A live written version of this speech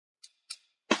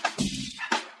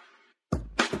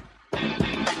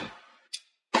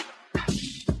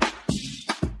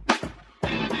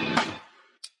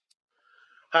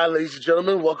Hi, ladies and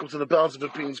gentlemen. Welcome to the Balance of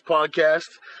Opinions podcast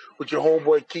with your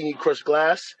homeboy Kingy Crush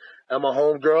Glass and my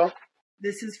homegirl.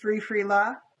 This is Free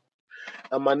Law.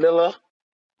 And Manila.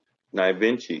 Nai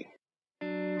Vinci.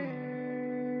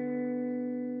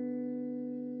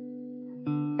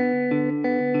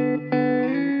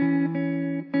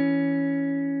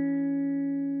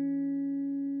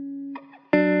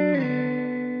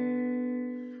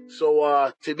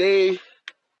 So today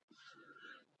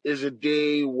is a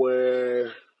day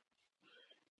where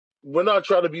we're not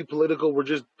trying to be political.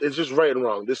 It's just right and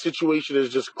wrong. The situation is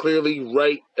just clearly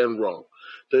right and wrong.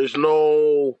 There's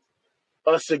no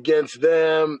us against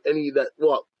them,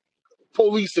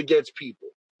 police against people,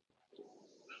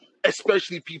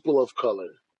 especially people of color,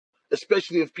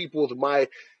 especially if people with my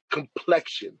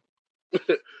complexion,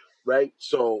 right?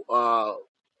 So,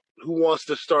 who wants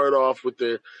to start off with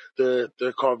their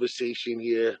conversation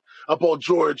here about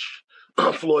George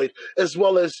Floyd as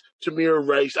well as Tamir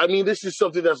Rice? I mean, this is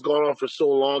something that's gone on for so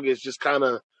long. It's just kind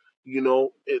of,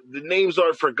 the names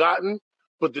aren't forgotten,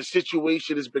 but the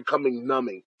situation is becoming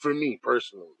numbing for me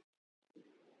personally.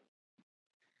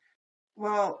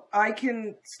 Well, I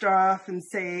can start off and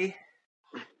say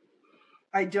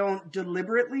I don't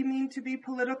deliberately mean to be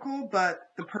political, but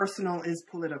the personal is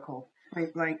political.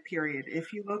 Point blank, period.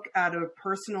 If you look at a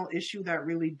personal issue that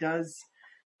really does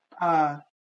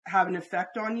have an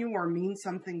effect on you or mean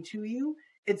something to you,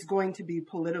 it's going to be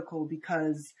political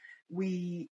because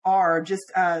we are, just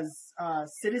as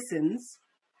citizens,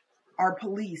 are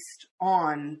policed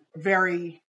on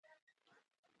very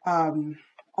a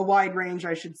wide range,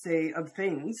 I should say, of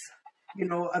things,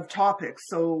 of topics.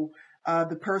 So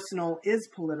the personal is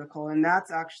political, and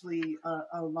that's actually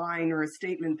a line or a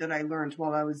statement that I learned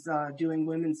while I was doing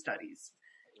women's studies.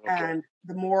 Okay. And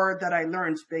the more that I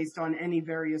learned based on any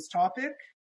various topic,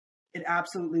 it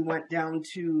absolutely went down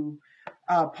to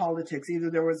politics. Either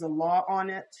there was a law on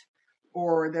it,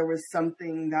 or there was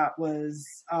something that was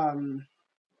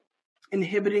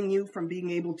inhibiting you from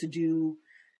being able to do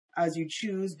as you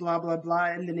choose, blah, blah,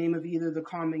 blah, in the name of either the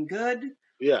common good.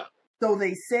 Yeah. So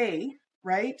they say,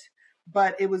 right?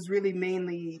 But it was really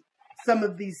mainly some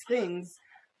of these things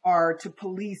are to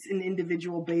police an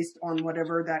individual based on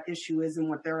whatever that issue is and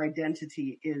what their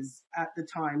identity is at the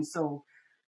time. So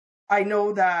I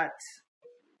know that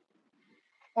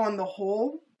on the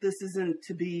whole, this isn't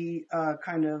to be a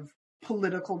kind of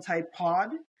political type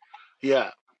pod.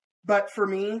 Yeah. But for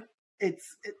me,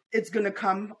 it's going to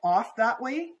come off that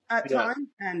way at times,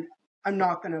 and I'm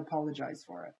not going to apologize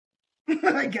for it.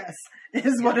 I guess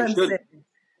is what I'm saying.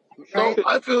 Right? No,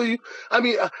 I feel you. I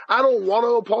mean, I don't want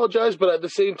to apologize, but at the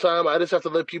same time, I just have to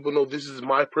let people know this is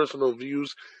my personal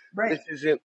views. Right. This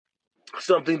isn't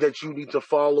something that you need to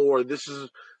follow, or this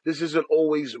isn't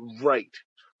always right.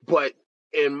 But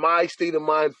in my state of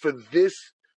mind for this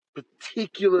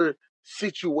particular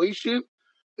situation,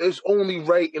 there's only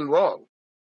right and wrong.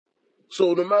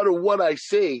 So no matter what I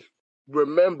say,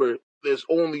 remember, there's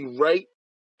only right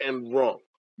and wrong.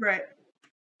 Right.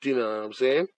 Do you know what I'm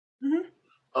saying? Mm-hmm.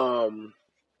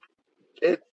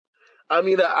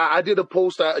 I did a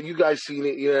post. You guys seen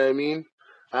it? You know what I mean?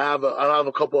 I have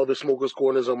a couple other smokers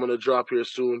corners I'm gonna drop here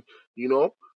soon.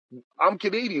 I'm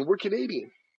Canadian. We're Canadian.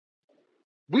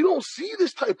 We don't see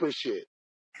this type of shit.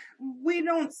 We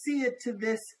don't see it to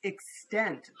this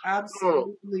extent.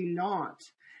 Absolutely not.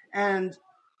 And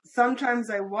sometimes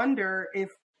I wonder if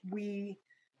we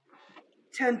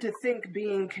tend to think,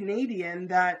 being Canadian,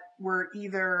 that we're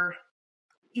either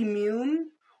immune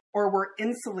or we're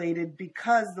insulated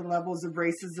because the levels of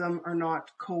racism are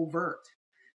not covert.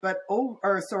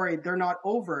 They're not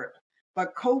overt.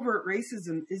 But covert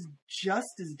racism is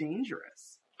just as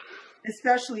dangerous,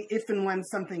 especially if and when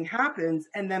something happens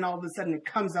and then all of a sudden it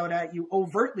comes out at you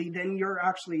overtly. Then you're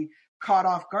actually caught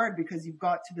off guard because you've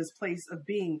got to this place of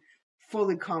being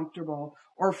fully comfortable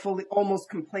or fully almost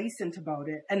complacent about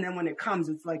it. And then when it comes,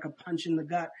 it's like a punch in the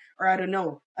gut, or I don't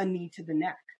know, a knee to the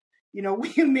neck.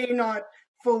 We may not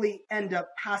fully end up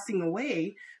passing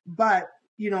away, but,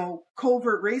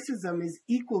 covert racism is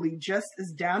equally just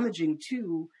as damaging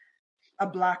to a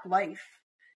Black life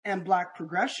and Black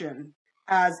progression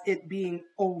as it being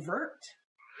overt.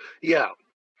 Yeah.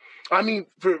 I mean,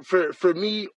 for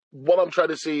me, what I'm trying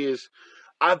to say is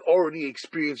I've already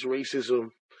experienced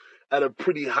racism at a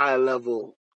pretty high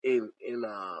level in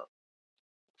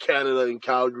Canada, in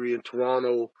Calgary, in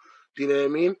Toronto. Do you know what I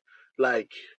mean?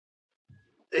 Like,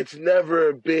 it's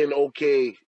never been,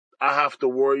 okay, I have to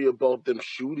worry about them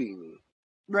shooting me.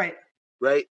 Right.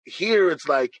 Right? Here, it's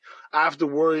like I have to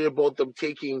worry about them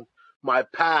taking my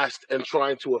past and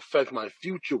trying to affect my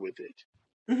future with it.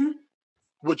 Mm-hmm.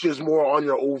 Which is more on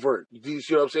your overt. Do you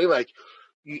see what I'm saying? Like,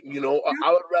 You know,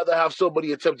 I would rather have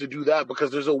somebody attempt to do that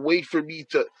because there's a way for me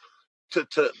to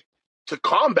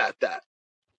combat that.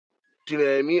 Do you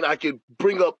know what I mean? I could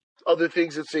bring up other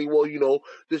things and say, well, you know,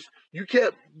 this you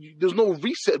can't. There's no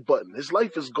reset button. His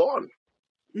life is gone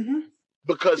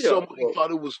because Yeah, somebody well,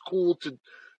 thought it was cool to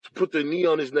put their knee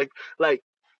on his neck. Like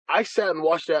I sat and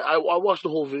watched that. I watched the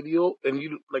whole video, and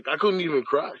I couldn't even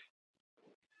cry.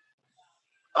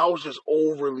 I was just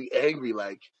overly angry.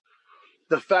 Like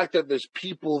the fact that there's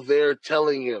people there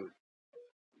telling him,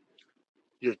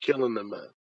 "You're killing the man."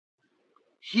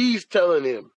 He's telling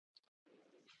him,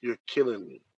 "You're killing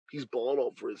me." He's balling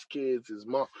up for his kids, his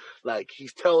mom. Like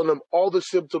he's telling them all the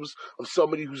symptoms of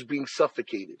somebody who's being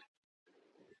suffocated.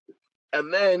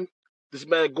 And then this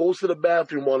man goes to the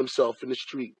bathroom on himself in the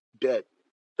street, dead.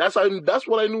 That's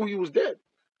what I knew he was dead.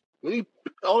 When he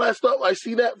all that stuff, I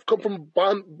see that come from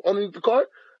underneath the car.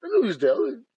 I knew he was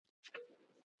dead.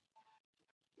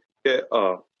 yeah.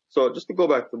 So just to go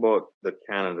back to about the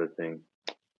Canada thing.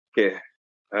 Okay,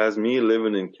 as me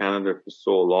living in Canada for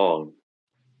so long,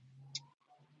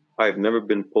 I've never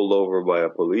been pulled over by a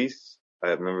police. I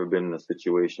have never been in a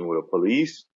situation with a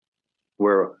police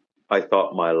where I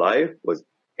thought my life was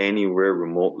anywhere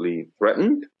remotely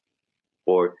threatened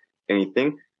or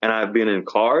anything. And I've been in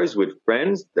cars with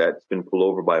friends that's been pulled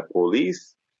over by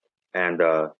police, and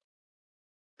the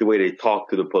way they talk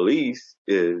to the police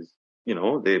is, you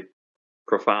know, they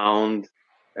profound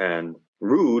and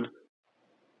rude.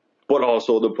 But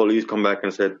also the police come back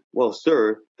and said, well,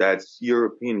 sir, that's your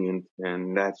opinion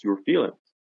and that's your feelings.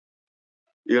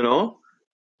 You know?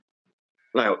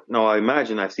 Now I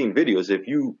imagine I've seen videos. If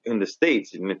you in the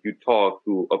States and if you talk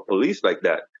to a police like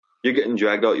that, you're getting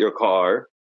dragged out your car,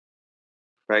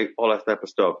 right? All that type of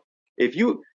stuff. If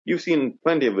you've seen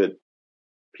plenty of it,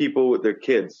 people with their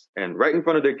kids and right in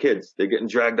front of their kids, they're getting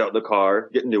dragged out the car,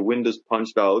 getting their windows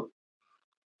punched out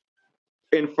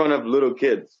in front of little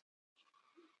kids.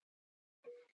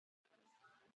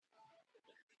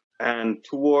 And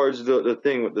towards the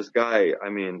thing with this guy, I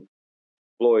mean,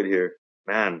 Floyd here,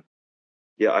 man,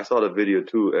 yeah, I saw the video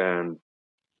too, and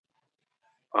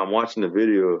I'm watching the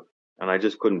video, and I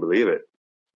just couldn't believe it.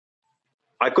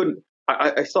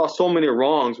 I saw so many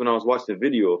wrongs when I was watching the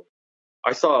video.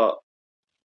 I saw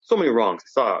so many wrongs. I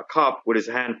saw a cop with his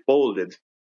hand folded,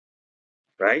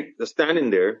 right? Just standing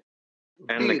there,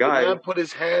 and the The guy, man put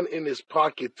his hand in his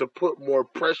pocket to put more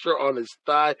pressure on his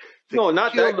thigh to no,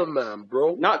 not kill that, the man,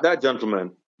 bro. not that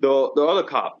gentleman, the other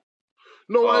cop.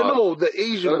 No, I know the The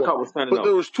Asian other cop one, was standing but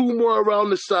there up. was two more around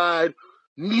the side,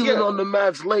 kneeling Yeah. on the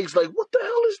man's legs. Like, what the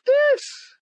hell is this?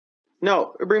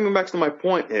 Now, bring me back to my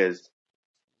point is,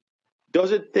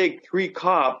 does it take 3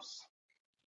 cops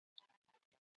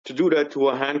to do that to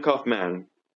a handcuffed man?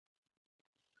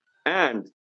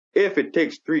 And if it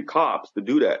takes 3 cops to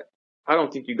do that, I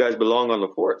don't think you guys belong on the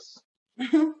force.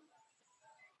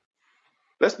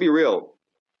 Let's be real,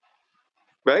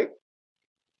 right?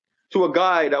 To a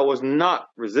guy that was not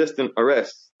resisting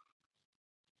arrest.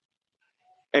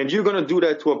 And you're going to do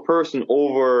that to a person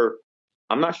over,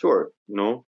 I'm not sure, you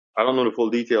know, I don't know the full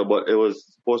detail, but it was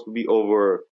supposed to be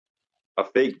over a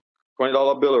fake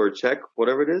 $20 bill or a check,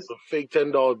 whatever it is. A fake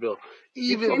 $10 bill.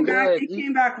 Even It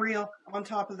came back real on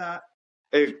top of that.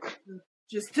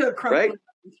 Just to crumple Right? it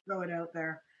and throw it out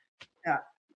there. Yeah.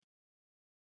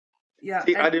 Yeah.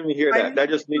 See, I didn't even hear that. That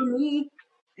just For me,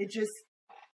 it just,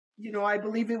 you know, I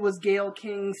believe it was Gail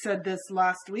King said this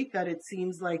last week that it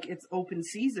seems like it's open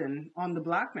season on the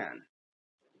black man.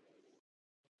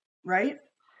 Right?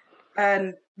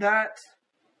 And that,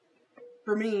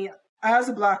 for me, as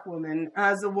a black woman,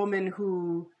 as a woman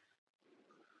who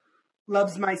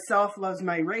loves myself, loves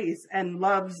my race, and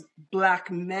loves black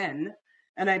men,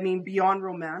 and I mean beyond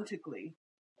romantically,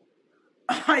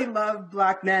 I love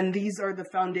black men. These are the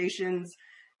foundations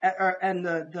and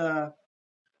the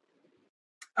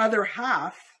other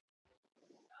half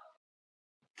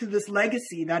to this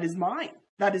legacy that is mine,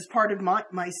 that is part of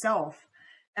myself.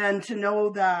 And to know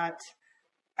that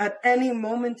at any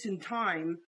moment in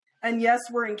time, and yes,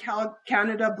 we're in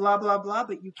Canada, blah, blah, blah,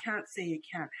 but you can't say it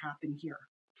can't happen here.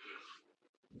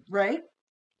 Right?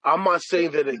 I'm not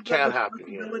saying that it can't happen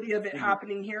here. The possibility of it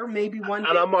happening here, maybe one day.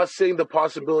 And I'm not saying the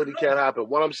possibility can't happen.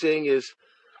 What I'm saying is,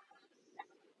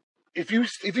 if you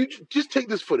just take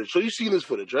this footage, so you've seen this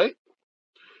footage, right?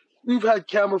 We've had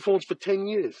camera phones for 10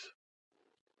 years.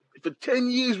 For 10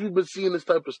 years, we've been seeing this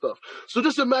type of stuff. So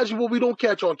just imagine what we don't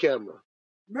catch on camera.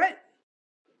 Right.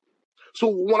 So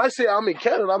when I say I'm in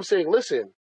Canada, I'm saying,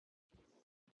 listen,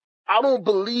 I don't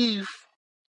believe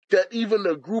that even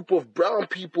a group of brown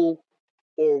people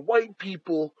or white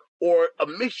people or a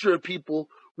mixture of people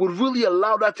would really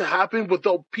allow that to happen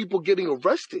without people getting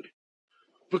arrested.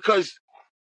 Because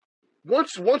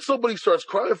once somebody starts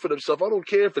crying for themselves, I don't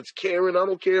care if it's Karen, I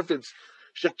don't care if it's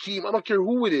Shaquem, I don't care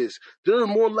who it is, they're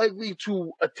more likely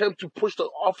to attempt to push the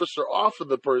officer off of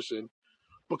the person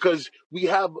because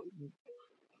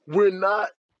we're not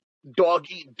dog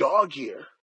eat dog here.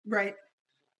 Right.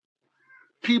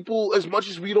 People, as much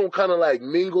as we don't kind of like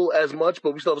mingle as much,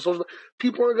 but we still have a social,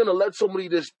 people aren't going to let somebody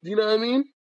just, you know what I mean?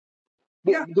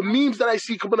 But Yeah. the memes that I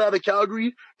see coming out of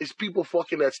Calgary is people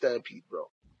fucking that Stampede, bro.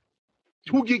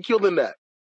 Who get killed in that?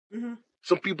 Mm-hmm.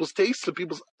 Some people's taste, some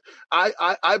people's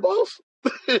eyeballs.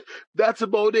 That's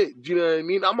about it. Do you know what I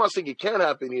mean? I'm not saying it can't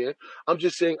happen here. I'm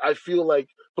just saying I feel like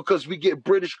because we get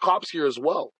British cops here as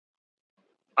well.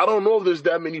 I don't know if there's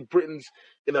that many Britons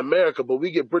in America, but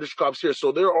we get British cops here.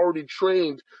 So they're already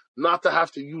trained not to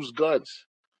have to use guns.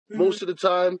 Mm-hmm. Most of the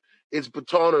time, it's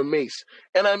baton or mace.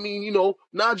 And I mean, you know,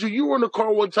 Nigel, you were in the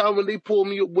car one time when they pulled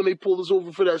us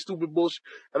over for that stupid bullshit.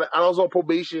 And I was on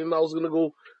probation and I was going to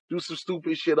go do some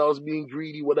stupid shit. I was being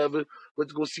greedy, whatever. Went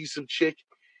to go see some chick.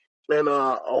 And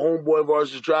a homeboy of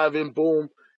ours was driving. Boom.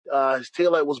 His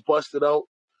taillight was busted out.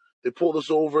 They pulled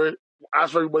us over,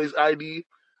 asked for everybody's ID.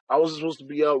 I wasn't supposed to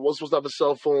be out. Wasn't supposed to have a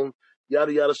cell phone.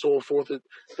 Yada, yada, so on and forth.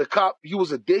 The cop, he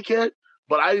was a dickhead,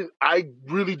 but I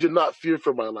really did not fear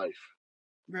for my life.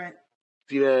 Right.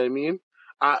 Do you know what I mean?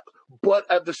 But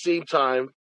at the same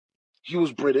time, he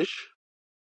was British.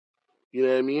 You know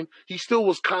what I mean? He still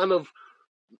was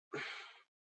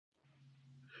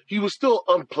he was still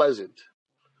unpleasant.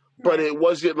 But it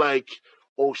wasn't like,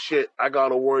 oh shit, I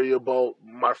gotta worry about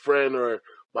my friend or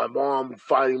my mom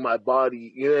finding my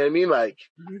body. You know what I mean? Like,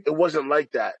 it wasn't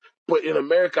like that. But in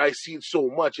America, I see it so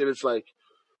much. And it's like,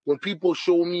 when people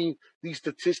show me these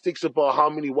statistics about how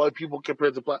many white people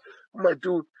compared to black, I'm like,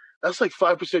 dude, that's like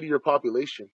 5% of your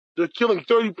population. They're killing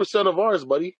 30% of ours,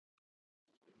 buddy.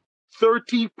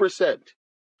 30%.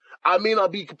 I may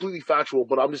not be completely factual,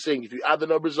 but I'm just saying, if you add the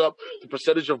numbers up, the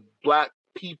percentage of black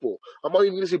people, I'm not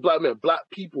even going to say black men, black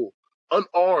people,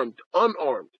 unarmed.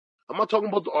 I'm not talking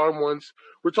about the armed ones.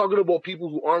 We're talking about people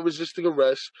who aren't resisting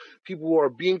arrest, people who are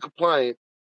being compliant,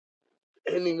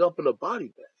 ending up in a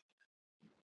body bag.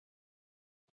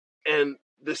 And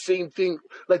the same thing,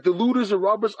 like the looters and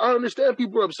robbers, I understand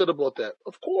people are upset about that.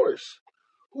 Of course.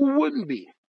 Who wouldn't be?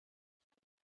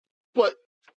 But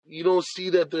you don't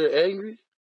see that they're angry?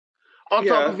 On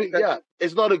top of it,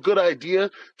 it's not a good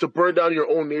idea to burn down your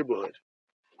own neighborhood.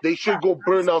 They should go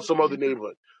burn down some other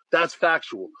neighborhood. That's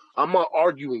factual. I'm not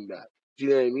arguing that. Do you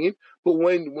know what I mean? But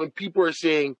when people are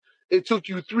saying it took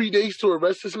you 3 days to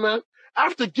arrest this man,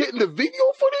 after getting the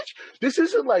video footage, this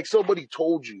isn't like somebody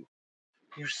told you.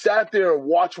 You sat there and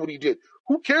watched what he did.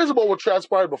 Who cares about what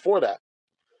transpired before that?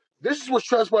 This is what's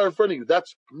transpired in front of you.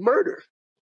 That's murder.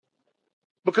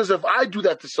 Because if I do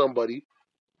that to somebody,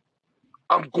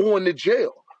 I'm going to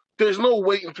jail. There's no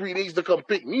waiting 3 days to come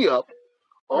pick me up.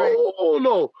 Oh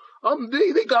no,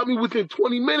 they got me within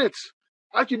 20 minutes.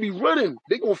 I could be running.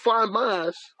 They gonna find my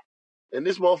ass. And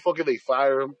this motherfucker, they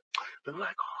fire him. They're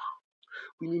like, oh,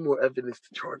 we need more evidence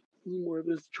to charge. We need more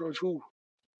evidence to charge who?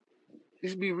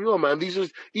 Let's be real, man. These are,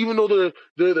 even though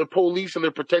they're the police and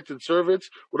they're protected servants,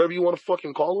 whatever you want to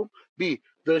fucking call them,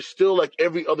 they're still like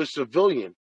every other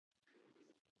civilian.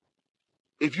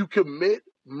 If you commit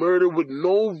murder with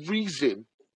no reason,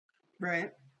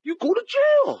 you go to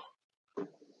jail.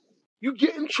 You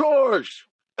getting charged,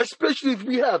 especially if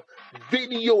we have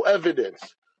video evidence.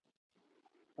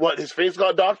 What, his face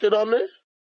got doctored on there?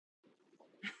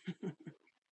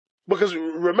 Because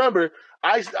remember,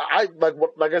 I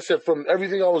like I said, from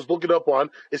everything I was looking up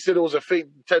on, it said it was a fake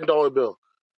 $10 bill.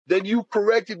 Then you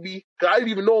corrected me, because I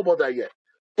didn't even know about that yet.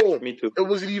 Boom. Me too. It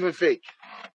wasn't even fake.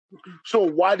 So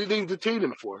why did they detain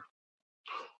him for?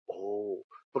 Oh,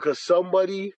 because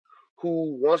somebody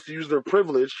who wants to use their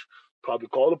privilege probably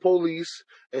called the police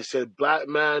and said, black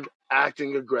man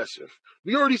acting aggressive.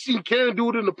 We already seen Karen do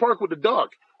it in the park with the dog.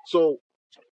 So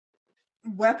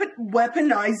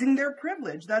weaponizing their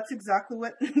privilege. That's exactly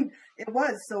what it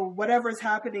was. So whatever's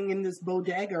happening in this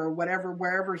bodega or whatever,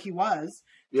 wherever he was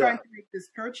trying to make this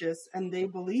purchase, and they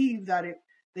believed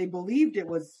it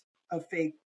was a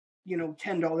fake,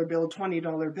 $10 bill,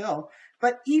 $20 bill.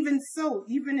 But even so,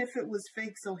 even if it was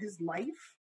fake, so his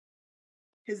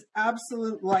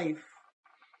absolute life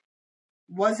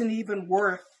wasn't even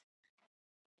worth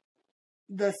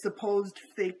the supposed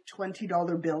fake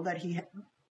 $20 bill that he had.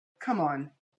 Come on.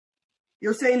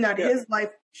 You're saying that his life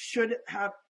should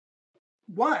have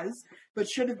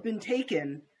been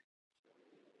taken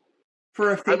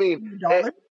for a fake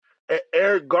 $20?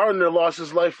 Eric Gardner lost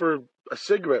his life for a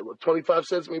cigarette, what, 25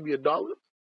 cents, maybe $1?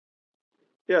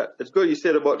 Yeah, it's good you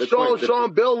said about the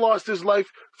Sean Bell lost his life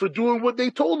for doing what they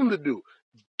told him to do.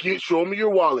 Show me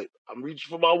your wallet. I'm reaching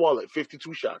for my wallet.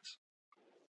 52 shots.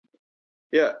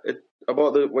 Yeah,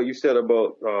 about what you said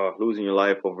about losing your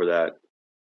life over that,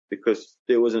 because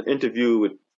there was an interview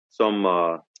with some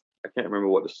I can't remember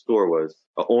what the store was,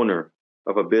 a owner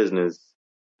of a business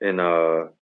in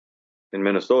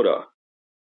Minnesota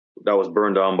that was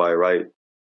burned down by a riot,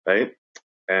 right?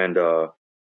 And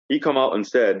he come out and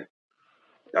said,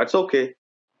 "That's okay.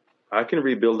 I can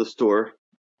rebuild the store.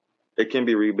 It can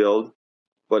be rebuilt,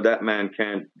 but that man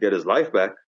can't get his life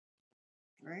back."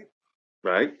 Right.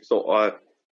 Right? So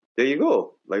there you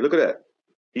go. Like, look at that.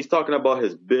 He's talking about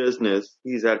his business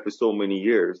he's had for so many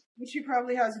years. Which he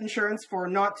probably has insurance for,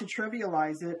 not to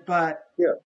trivialize it, but,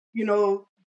 Yeah. you know,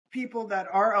 people that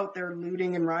are out there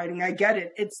looting and rioting, I get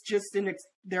it. It's just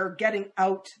they're getting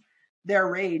out their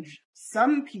rage.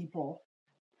 Some people,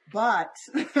 but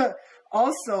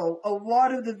also a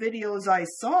lot of the videos I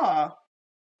saw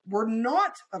were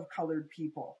not of colored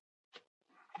people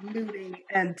looting.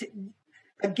 And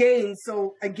again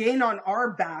on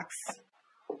our backs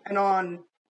and on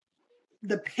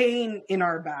the pain in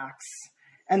our backs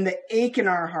and the ache in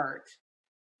our heart,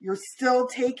 you're still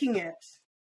taking it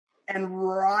and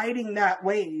riding that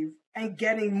wave and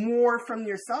getting more from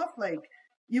yourself. Like,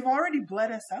 you've already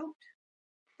bled us out.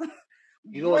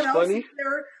 You know what's funny?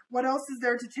 What else is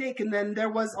there to take? And then there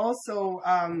was also,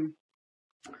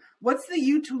 what's the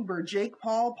YouTuber?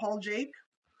 Paul Jake?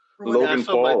 Logan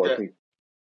Paul, like I think.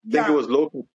 I think it was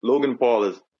Logan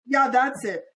Paul. Yeah, that's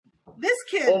it. This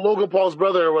kid. Oh, Logan Paul's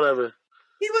brother or whatever.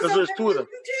 He was there's two of them.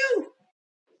 Too.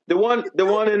 The one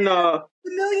in the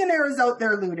millionaires out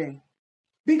there looting.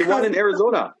 The one in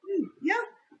Arizona. Yeah.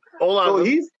 Hold on.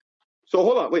 So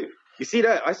hold on, wait. You see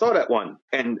that? I saw that one,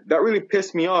 and that really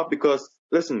pissed me off because,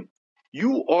 listen,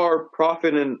 you are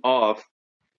profiting off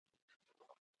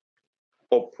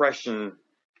oppression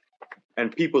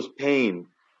and people's pain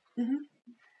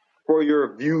for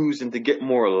your views and to get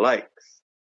more likes.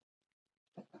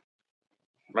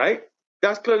 Right?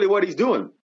 That's clearly what he's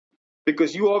doing.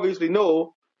 Because you obviously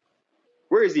know,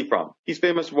 where is he from? He's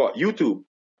famous for what? YouTube.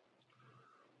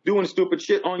 Doing stupid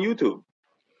shit on YouTube.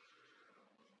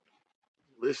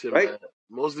 Listen, right? Man,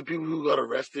 most of the people who got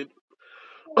arrested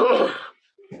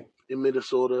in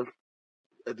Minnesota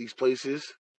at these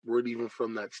places weren't even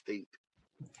from that state.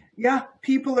 Yeah,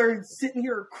 people are sitting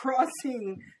here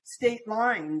crossing state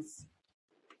lines.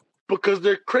 Because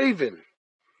they're craven.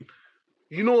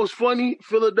 You know what's funny?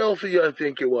 Philadelphia, I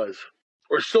think it was.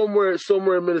 Or somewhere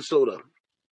in Minnesota.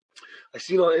 I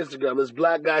seen on Instagram, this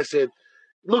black guy said,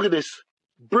 look at this.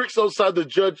 Bricks outside the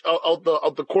judge, out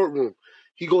the courtroom.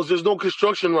 He goes, there's no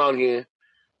construction around here.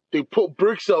 They put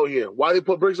bricks out here. Why they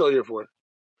put bricks out here for?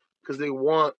 Because they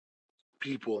want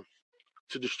people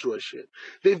to destroy shit.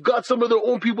 They've got some of their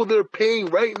own people they're paying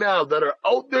right now that are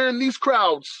out there in these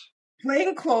crowds.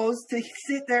 Plain clothes to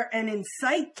sit there and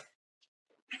incite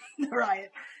the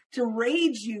riot, to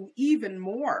rage you even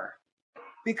more.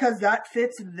 Because that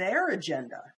fits their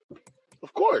agenda.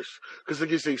 Of course. Because they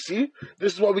can say, see,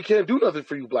 this is why we can't do nothing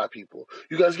for you black people.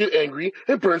 You guys get angry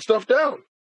and burn stuff down.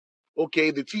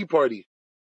 Okay, the Tea Party.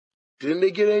 Didn't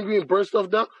they get angry and burn stuff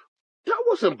down? That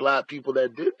wasn't black people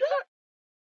that did that.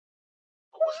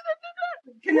 Who was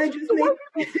it that did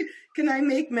that? Can I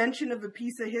make mention of a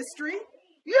piece of history?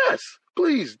 Yes,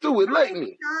 please do it. Like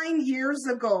me. 9 years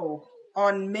ago,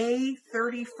 on May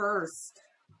 31st,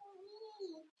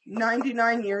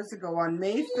 99 years ago, on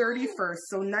May 31st,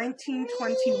 so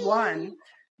 1921,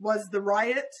 was the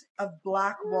riot of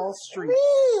Black Wall Street.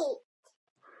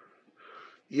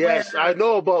 Yes, I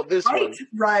know about this one.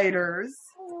 Rioters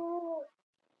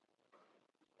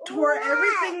tore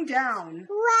everything down.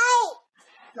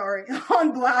 Sorry,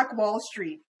 on Black Wall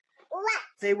Street.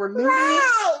 They were looting.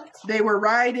 They were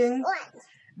rioting.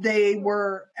 They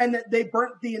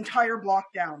burnt the entire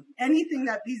block down. Anything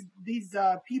that these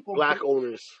people, black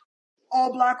owners,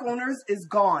 all black owners, is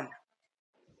gone.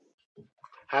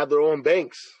 Had their own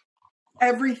banks.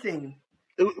 Everything.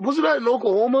 Wasn't that in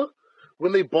Oklahoma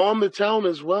when they bombed the town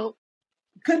as well?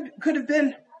 Could have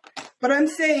been, but I'm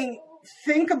saying,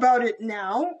 think about it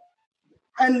now.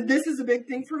 And this is a big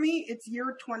thing for me. It's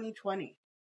year 2020.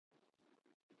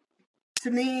 To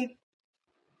me,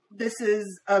 this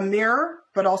is a mirror,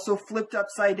 but also flipped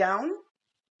upside down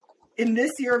in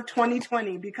this year of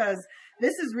 2020, because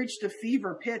this has reached a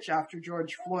fever pitch after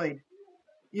George Floyd.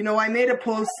 You know, I made a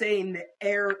post saying the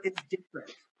air is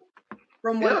different.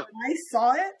 From when I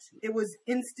saw it, it was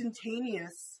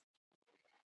instantaneous.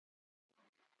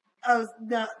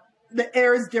 The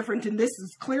air is different, and this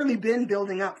has clearly been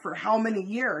building up for how many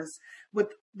years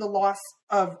with the loss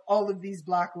of all of these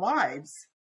Black lives.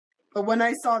 But when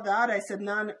I saw that, I said,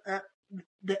 "None.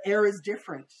 The air is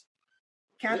different.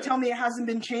 Can't tell me it hasn't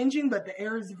been changing, but the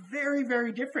air is very,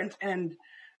 very different." And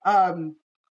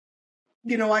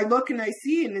you know, I look and I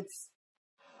see, and it's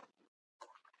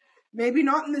maybe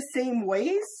not in the same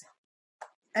ways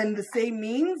and the same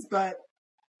means, but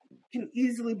can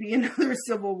easily be another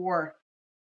civil war.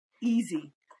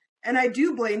 Easy. And I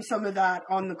do blame some of that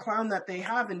on the clown that they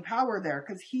have in power there,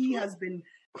 because he has been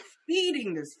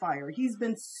feeding this fire. He's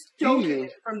been stoking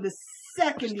it from the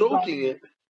second he got in.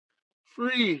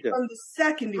 Free. From the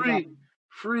second he got in.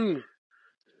 Free.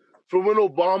 From when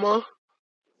Obama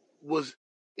was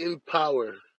in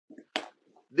power,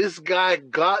 this guy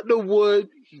got the wood,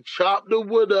 he chopped the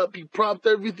wood up, he propped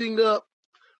everything up,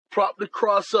 propped the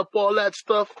cross up, all that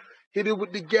stuff, hit it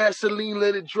with the gasoline,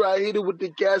 let it dry, hit it with the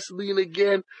gasoline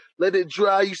again, let it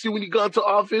dry. You see when he got into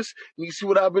office, and you see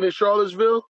what happened in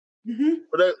Charlottesville? Mm-hmm.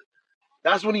 But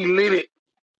that's when he lit it.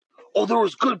 Oh, there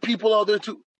was good people out there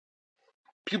too.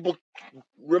 People,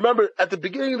 remember, at the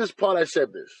beginning of this pod, I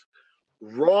said this.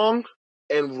 Wrong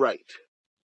and right.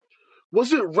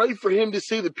 Was it right for him to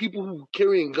say the people who were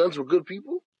carrying guns were good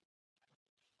people?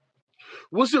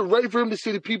 Was it right for him to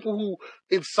say the people who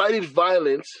incited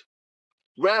violence,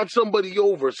 ran somebody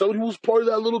over, somebody who was part of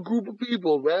that little group of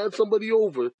people, ran somebody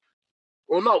over,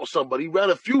 or not somebody, ran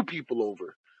a few people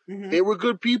over? Mm-hmm. They were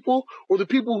good people? Or the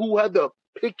people who had the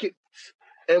pickets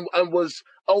and was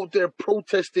out there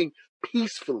protesting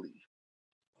peacefully?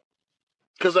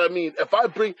 Because, I mean,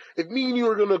 if me and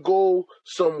you are going to go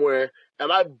somewhere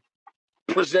and I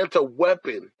present a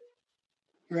weapon,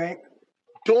 right?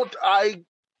 Don't I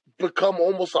become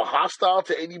almost a hostile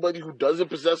to anybody who doesn't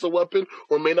possess a weapon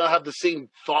or may not have the same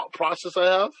thought process I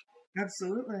have?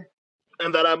 Absolutely.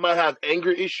 And that I might have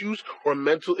anger issues or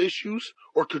mental issues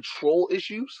or control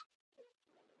issues?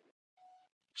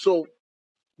 So,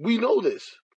 we know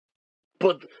this.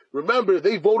 But remember,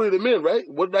 they voted him in, right?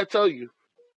 What did I tell you?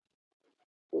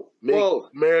 Make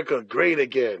America great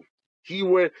again. He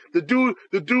went, the dude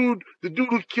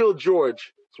who killed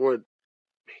George sworn,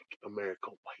 make America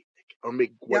white again, or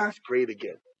make white great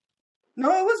again.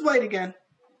 No, it was white again.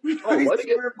 Oh, white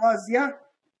again? It was, yeah.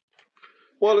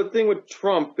 Well, the thing with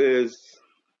Trump is,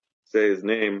 say his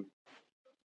name.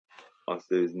 I'll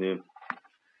say his name.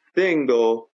 Thing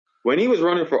though, when he was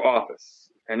running for office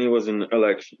and he was in the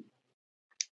election,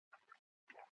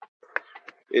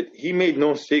 he made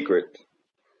no secret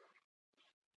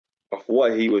of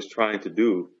what he was trying to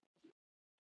do.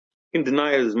 He can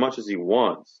deny it as much as he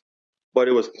wants, but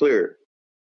it was clear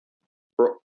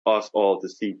for us all to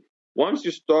see. Once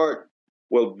you start,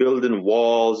 building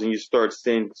walls and you start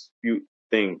saying dispute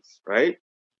things, right?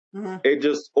 Mm-hmm. It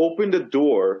just opened the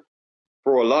door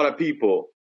for a lot of people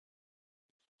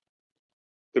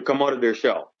to come out of their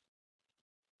shell,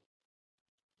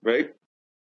 right?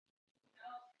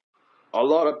 A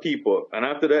lot of people, and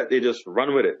after that, they just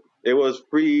run with it. It was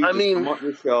free. Come out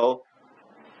your shell.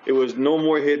 It was no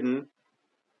more hidden.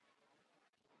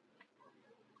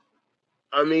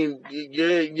 I mean,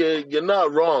 you're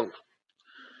not wrong.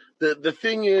 The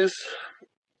thing is,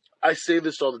 I say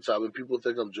this all the time, and people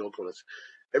think I'm joking.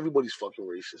 Everybody's fucking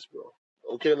racist, bro.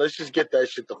 Okay, let's just get that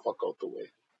shit the fuck out the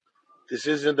way. This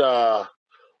isn't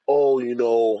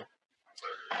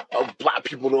black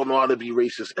people don't know how to be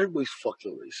racist. Everybody's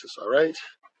fucking racist, all right?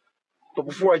 But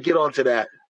before I get onto that,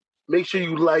 make sure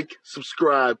you like,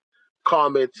 subscribe,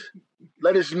 comment.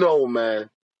 Let us know, man.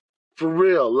 For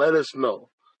real, let us know.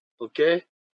 Okay?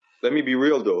 Let me be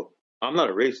real, though. I'm not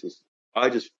a racist. I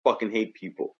just fucking hate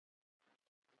people.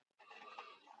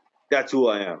 That's who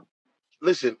I am.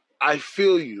 Listen, I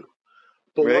feel you.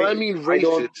 But when I mean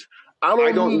racist, I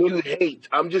don't mean you hate.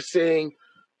 I'm just saying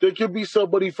there could be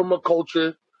somebody from a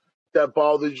culture that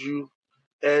bothers you,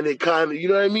 and it kind of, you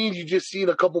know what I mean? You just seen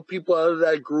a couple people out of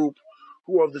that group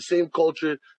who are of the same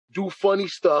culture do funny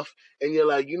stuff, and you're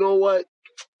like, you know what?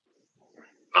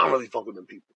 I don't really fuck with them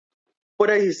people.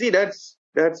 But you see, that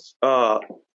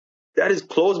is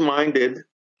closed-minded,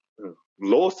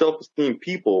 low self-esteem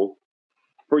people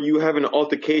for you having an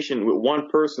altercation with one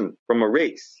person from a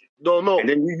race. No. And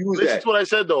then you use that. This is what I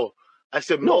said, though. I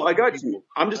said no. I got you.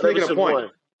 I'm just making a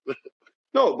point.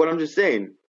 No, but I'm just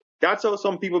saying that's how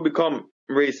some people become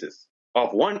racist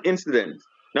off one incident,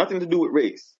 nothing to do with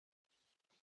race.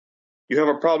 You have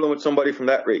a problem with somebody from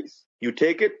that race. You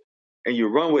take it and you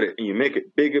run with it and you make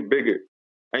it bigger,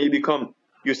 and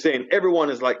you're saying everyone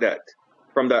is like that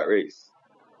from that race.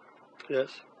 Yes.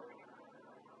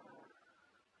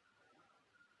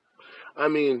 I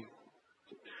mean,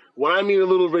 when I mean a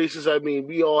little racist, I mean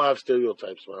we all have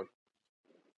stereotypes, man.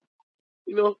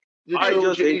 You know, You I chill with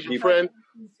just your hate Asian people. friend,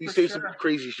 you For say some sure.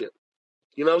 crazy shit.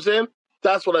 You know what I'm saying?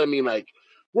 That's what I mean. Like,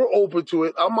 we're open to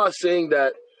it. I'm not saying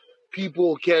that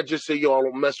people can't just say, yo, I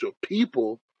don't mess with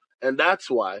people, and that's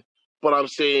why. But I'm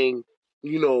saying,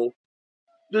 you know,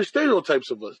 there's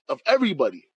stereotypes of us, of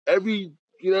everybody. Every,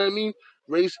 you know what I mean?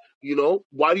 Race, you know,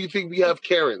 why do you think we have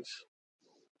Karens?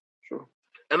 Sure.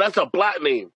 And that's a black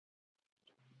name.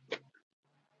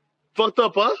 Fucked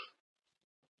up, huh?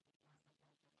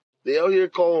 They out here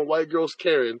calling white girls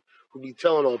Karen, who be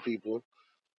telling on people,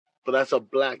 but that's a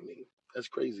black name. That's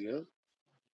crazy, huh?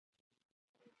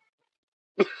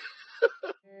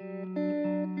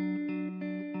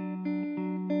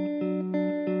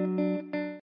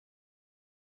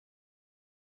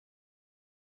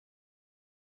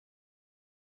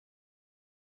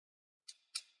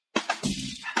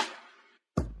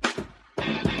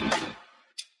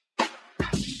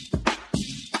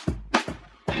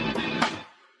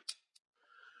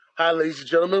 Hi, ladies and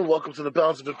gentlemen. Welcome to the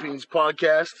Balance of Opinions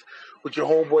podcast with your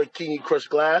homeboy Kingy Crush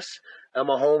Glass and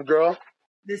my homegirl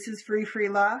This is Free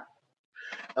La.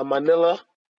 and Manila.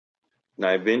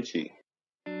 Nai Vinci.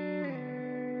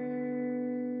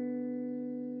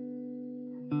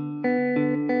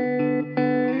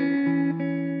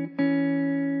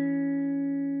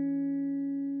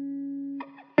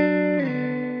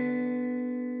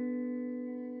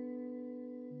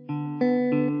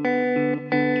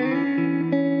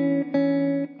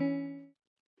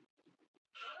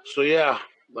 So yeah,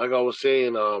 like I was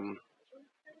saying,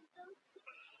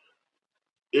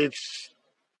 it's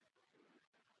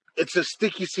a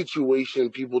sticky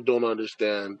situation. People don't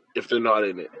understand if they're not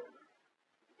in it.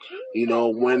 You know,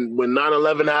 when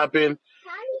 9/11 happened,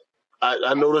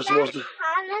 I noticed most. Sanitizer.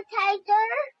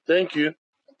 Thank you. Is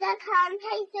that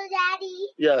sanitizer, Daddy?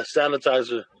 Yeah,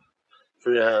 sanitizer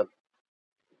for your hand.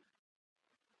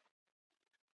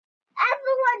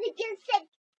 Everyone that gets sick,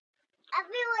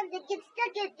 everyone that gets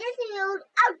sick at Disney World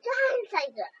out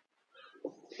sanitizer.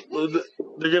 Well,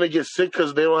 they're gonna get sick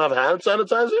because they don't have hand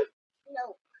sanitizer?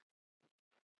 No.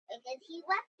 Because he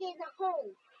left it in the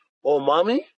home. Oh,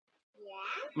 mommy?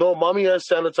 Yeah. No, mommy has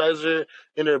sanitizer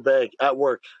in her bag at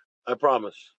work. I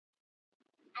promise.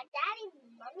 Daddy,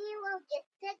 mommy will get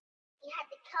sick. You have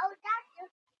to tell the doctor,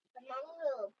 but mommy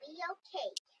will be okay.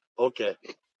 Okay.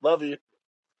 Love you.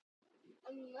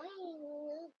 And mommy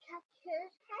will touch her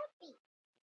happy.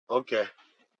 Okay.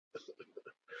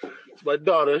 It's my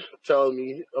daughter telling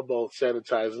me about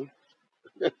sanitizing.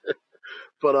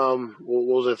 But what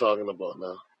was I talking about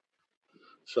now?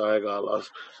 Sorry, I got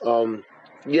lost.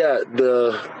 Yeah,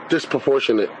 the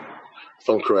disproportionate, if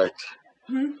I'm correct,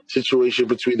 situation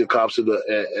between the cops and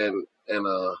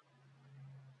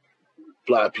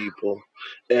black people,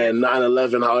 and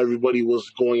 9/11, how everybody was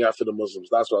going after the Muslims.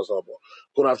 That's what I was talking about,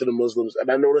 going after the Muslims. And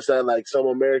I noticed that like some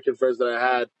American friends that I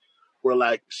had were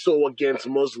like so against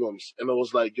Muslims, and I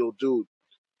was like, yo, dude,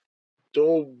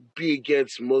 don't be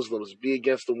against Muslims. Be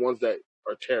against the ones that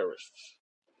are terrorists.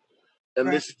 And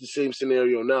Right. this is the same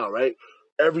scenario now, right?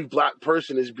 Every black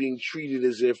person is being treated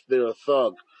as if they're a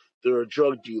thug, they're a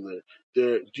drug dealer,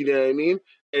 do you know what I mean?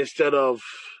 Instead of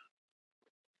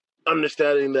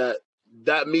understanding that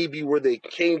that may be where they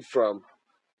came from,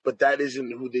 but that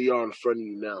isn't who they are in front of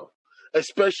you now.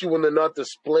 Especially when they're not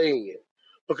displaying it.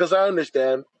 Because I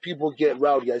understand people get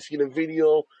rowdy. I seen a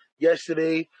video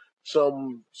yesterday,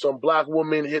 some black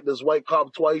woman hit this white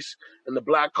cop twice, and the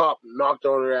black cop knocked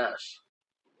her on her ass.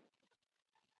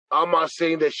 I'm not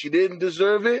saying that she didn't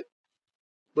deserve it,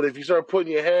 but if you start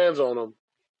putting your hands on them,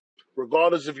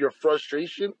 regardless of your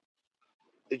frustration,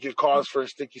 it can cause for a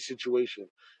sticky situation.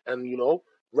 And, you know,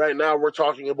 right now we're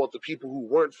talking about the people who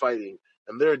weren't fighting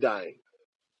and they're dying.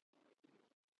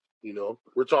 You know,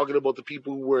 we're talking about the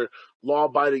people who were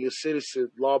law-abiding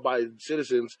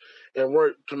citizens and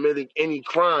weren't committing any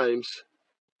crimes,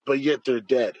 but yet they're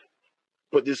dead.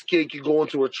 But this kid can go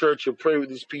into a church and pray with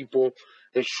these people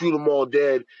and shoot them all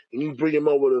dead, and you bring him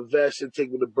out with a vest and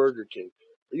take him to Burger King.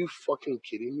 Are you fucking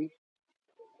kidding me?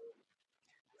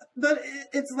 But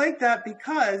it's like that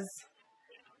because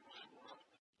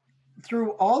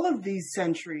through all of these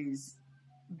centuries,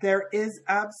 there is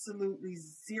absolutely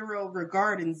zero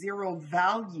regard and zero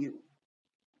value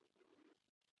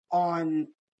on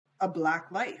a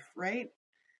black life, right?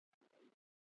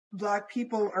 Black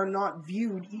people are not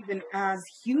viewed even as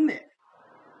human.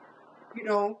 You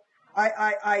know,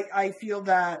 I feel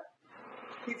that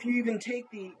if you even take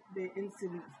the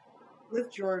incident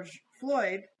with George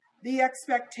Floyd, the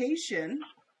expectation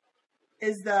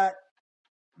is that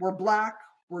we're black,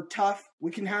 we're tough,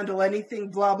 we can handle anything,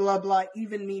 blah, blah, blah,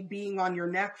 even me being on your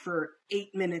neck for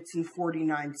 8 minutes and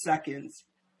 49 seconds.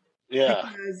 Yeah.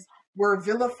 Because we're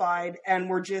vilified and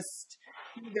we're just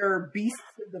either beasts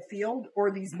of the field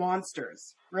or these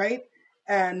monsters, right?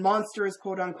 And monsters,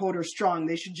 quote unquote, are strong.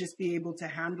 They should just be able to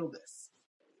handle this,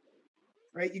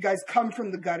 right? You guys come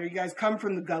from the gutter. You guys come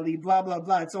from the gully, blah, blah,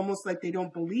 blah. It's almost like they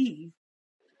don't believe,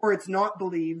 or it's not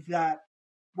believed, that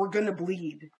we're going to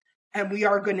bleed and we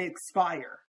are going to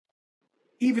expire,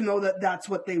 even though that's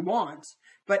what they want.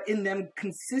 But in them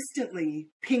consistently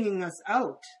pinging us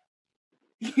out,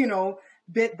 you know,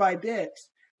 bit by bit,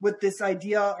 with this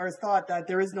idea or thought that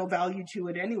there is no value to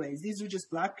it anyways. These are just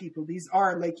Black people. These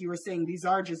are, like you were saying, these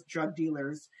are just drug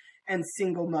dealers and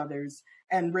single mothers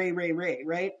and Ray,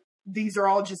 right? These are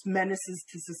all just menaces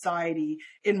to society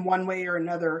in one way or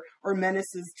another, or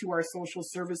menaces to our social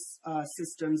service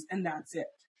systems, and that's it.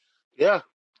 Yeah,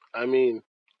 I mean,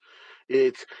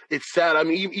 it's sad. I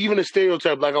mean, even a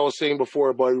stereotype, like I was saying before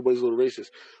about everybody's a little racist.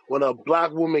 When a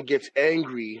Black woman gets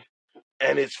angry,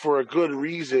 and it's for a good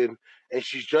reason, and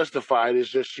she's justified, it's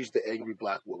just she's the angry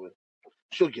Black woman.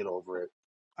 She'll get over it.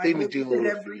 I live with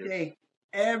it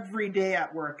every day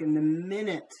at work, and the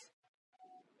minute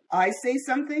I say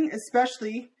something,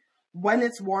 especially when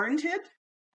it's warranted,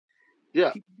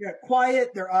 yeah, people get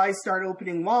quiet, their eyes start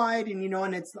opening wide, and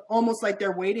and it's almost like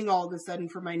they're waiting all of a sudden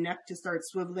for my neck to start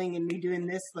swiveling and me doing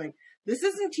this. Like, this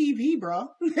isn't TV, bro.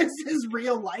 This is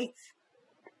real life.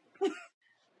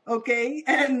 Okay?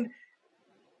 And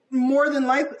more than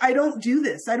likely, I don't do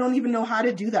this. I don't even know how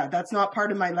to do that. That's not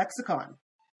part of my lexicon.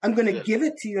 I'm going to give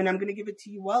it to you, and I'm going to give it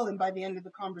to you well, and by the end of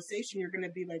the conversation, you're going to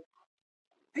be like,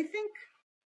 I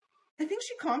think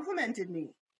she complimented me.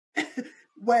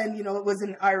 When, it was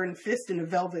an iron fist and a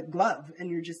velvet glove, and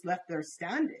you're just left there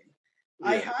standing. Yeah.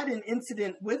 I had an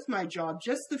incident with my job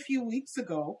just a few weeks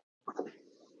ago,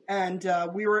 and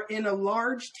we were in a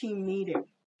large team meeting.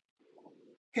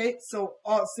 Okay, so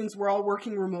since we're all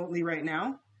working remotely right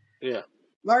now, yeah,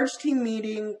 large team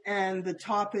meeting, and the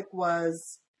topic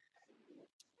was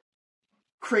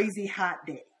Crazy Hat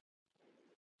Day.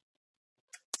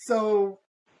 So,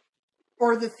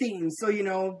 or the theme.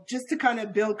 So, just to kind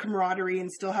of build camaraderie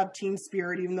and still have team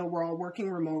spirit, even though we're all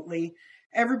working remotely,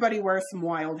 everybody wears some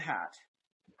wild hat.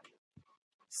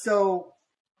 So,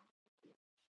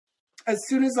 as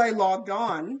soon as I logged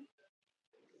on,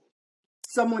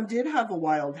 someone did have a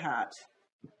wild hat.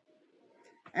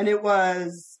 And it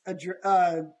was a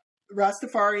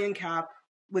Rastafarian cap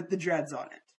with the dreads on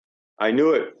it. I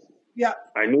knew it. Yeah.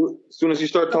 I knew it. As soon as you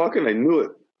start talking, I knew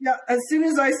it. Yeah, as soon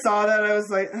as I saw that, I was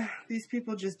like, these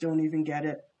people just don't even get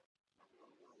it.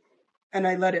 And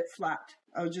I let it flat.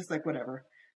 I was just like, whatever.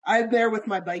 I'm there with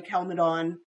my bike helmet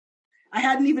on. I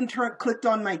hadn't even clicked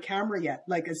on my camera yet.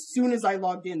 Like, as soon as I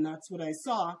logged in, that's what I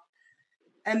saw.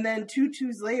 And then 2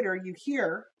 twos later, you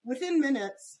hear, within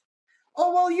minutes,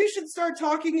 oh, well, you should start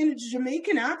talking in a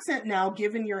Jamaican accent now,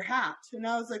 given your hat. And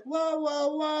I was like,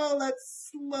 whoa, let's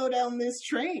slow down this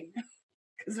train.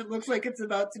 Because it looks like it's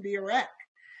about to be a wreck.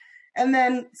 And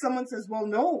then someone says, well,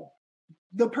 no,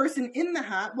 the person in the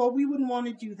hat, well, we wouldn't want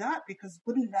to do that because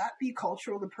wouldn't that be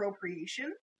cultural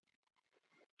appropriation?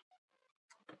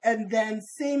 And then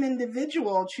same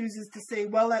individual chooses to say,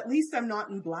 well, at least I'm not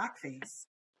in blackface.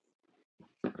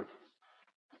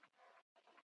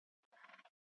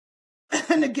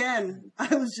 And again,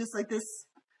 I was just like, is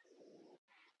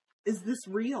this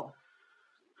real?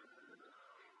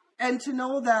 And to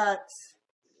know that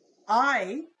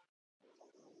I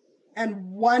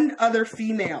and one other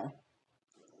female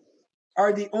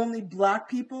are the only Black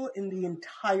people in the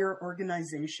entire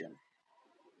organization.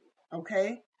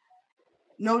 Okay?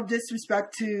 No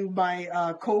disrespect to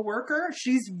my co-worker.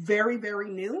 She's very, very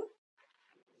new.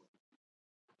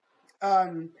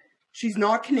 She's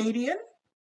not Canadian.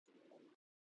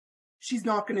 She's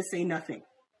not going to say nothing.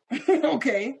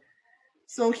 Okay?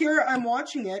 So here I'm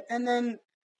watching it, and then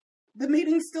the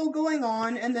meeting's still going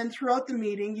on, and then throughout the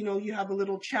meeting, you have a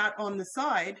little chat on the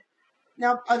side.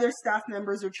 Now, other staff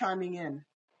members are chiming in.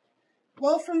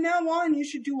 Well, from now on, you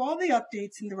should do all the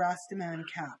updates in the Rastaman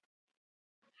cap.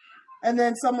 And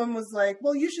then someone was like,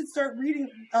 well, you should start reading,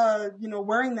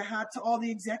 wearing the hat to all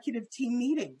the executive team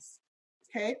meetings.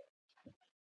 Okay?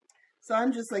 So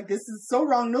I'm just like, this is so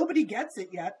wrong. Nobody gets it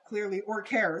yet, clearly, or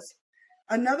cares.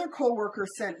 Another coworker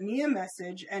sent me a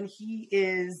message, and he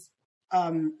is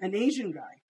an Asian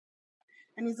guy.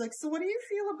 And he's like, so what do you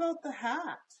feel about the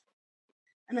hat?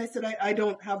 And I said, I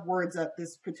don't have words at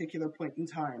this particular point in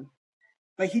time.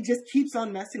 But he just keeps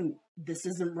on messing. This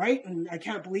isn't right. And I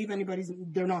can't believe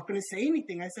they're not going to say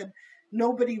anything. I said,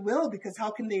 nobody will, because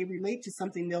how can they relate to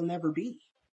something they'll never be?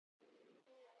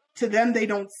 To them, they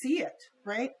don't see it,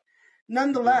 right?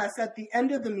 Nonetheless, at the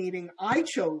end of the meeting, I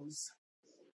chose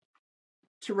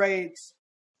to write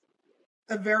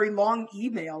a very long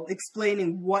email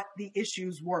explaining what the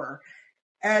issues were.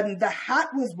 And the hat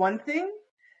was one thing,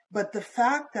 but the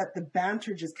fact that the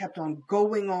banter just kept on,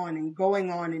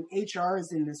 and HR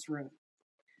is in this room.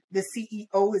 The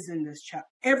CEO is in this chat.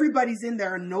 Everybody's in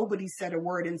there and nobody said a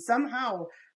word. And somehow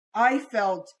I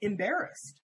felt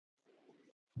embarrassed.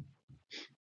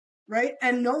 Right?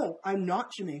 And no, I'm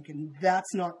not Jamaican.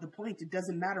 That's not the point. It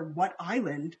doesn't matter what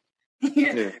island,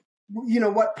 Yeah. you know,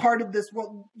 what part of this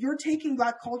world. You're taking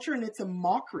Black culture and it's a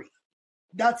mockery.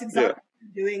 That's exactly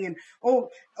what you're doing. And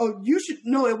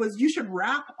you should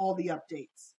wrap all the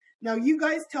updates. Now you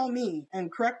guys tell me, and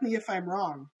correct me if I'm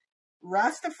wrong,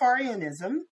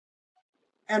 Rastafarianism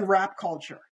and rap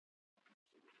culture.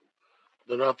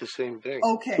 They're not the same thing.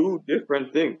 Okay. Two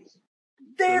different things.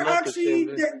 They're actually,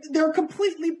 they're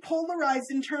completely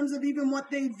polarized in terms of even what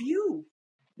they view.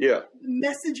 Yeah. The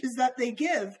messages that they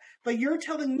give. But you're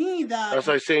telling me that... That's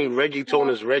like saying reggaeton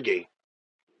is reggae.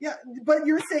 Yeah, but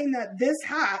you're saying that this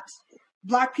hat,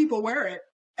 Black people wear it,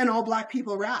 and all Black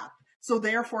people rap. So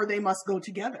therefore, they must go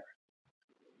together.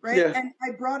 Right? Yeah. And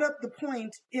I brought up the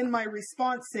point in my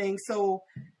response saying, so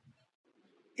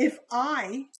if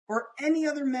I or any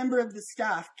other member of the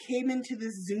staff came into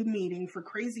this Zoom meeting for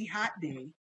Crazy Hat Day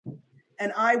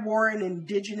and I wore an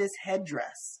Indigenous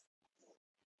headdress,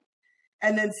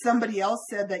 and then somebody else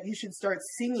said that you should start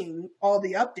singing all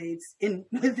the updates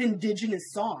with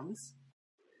Indigenous songs,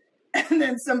 and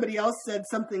then somebody else said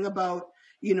something about,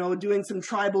 you know, doing some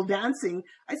tribal dancing,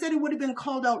 I said it would have been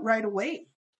called out right away.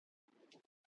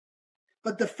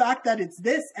 But the fact that it's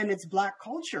this and it's Black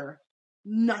culture,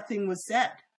 nothing was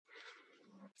said.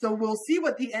 So we'll see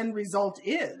what the end result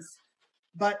is.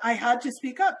 But I had to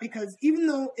speak up because even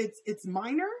though it's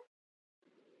minor,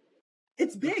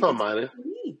 it's big. It's not minor. For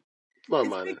me. It's not It's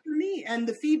minor. big for me. And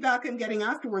the feedback I'm getting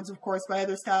afterwards, of course, by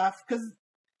other staff, because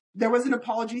there was an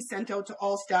apology sent out to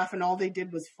all staff and all they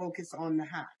did was focus on the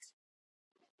hat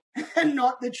and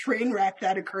not the train wreck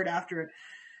that occurred after it.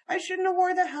 I shouldn't have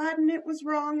wore the hat and it was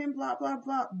wrong and blah, blah,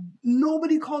 blah.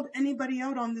 Nobody called anybody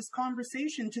out on this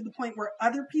conversation to the point where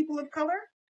other people of color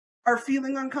are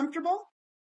feeling uncomfortable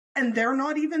and they're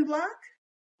not even Black.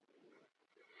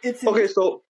 It's Okay,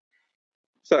 so,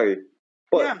 sorry,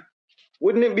 but yeah,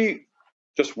 wouldn't it be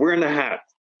just wearing the hat?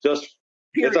 Just,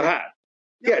 period. it's a hat.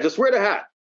 Yep. Yeah, just wear the hat.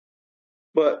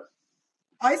 But,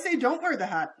 I say don't wear the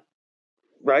hat.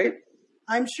 right?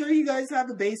 I'm sure you guys have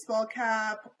a baseball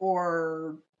cap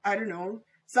or, I don't know,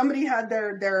 somebody had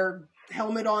their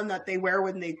helmet on that they wear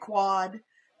when they quad.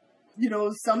 You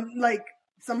know,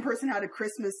 some person had a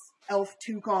Christmas elf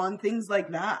toque on, things like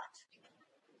that.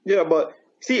 Yeah, but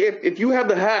see, if you have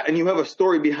the hat and you have a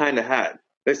story behind the hat,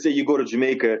 let's say you go to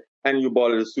Jamaica and you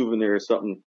bought it a souvenir or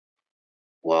something,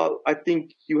 well, I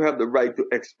think you have the right to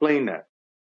explain that,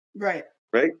 Right.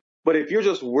 right? But if you're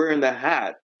just wearing the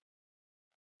hat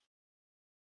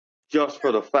just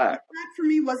for the fact. That for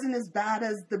me wasn't as bad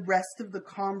as the rest of the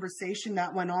conversation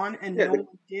that went on, and Yeah, no one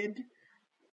did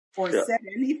or Yeah. said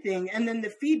anything. And then the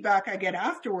feedback I get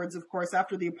afterwards, of course,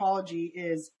 after the apology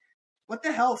is, what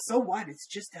the hell? So what? It's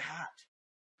just a hat.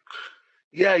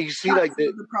 Yeah, you see, That's like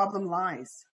where the problem lies.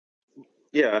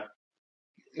 Yeah,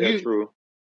 you true.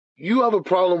 you have a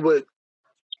problem with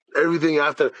everything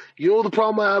after. You know the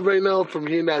problem I have right now from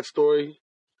hearing that story?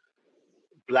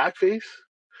 Blackface.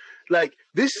 Like,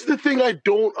 this is the thing I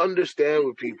don't understand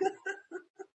with people.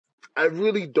 I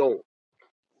really don't.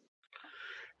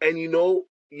 And you know,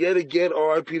 yet again,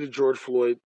 R.I.P. to George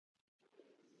Floyd.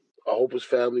 I hope his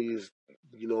family is,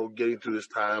 you know, getting through this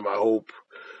time. I hope,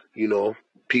 you know,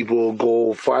 people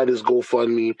go find his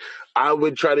GoFundMe. I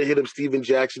would try to hit up Steven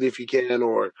Jackson if you can,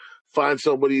 or find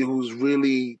somebody who's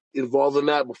really involved in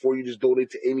that before you just donate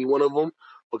to any one of them.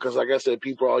 Because, like I said,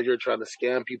 people are out here trying to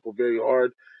scam people very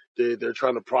hard. They're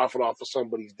trying to profit off of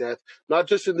somebody's death. Not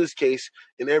just in this case,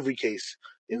 in every case.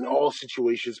 In all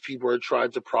situations, people are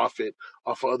trying to profit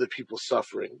off of other people's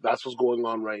suffering. That's what's going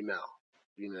on right now.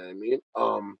 You know what I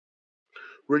mean?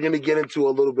 We're going to get into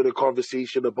a little bit of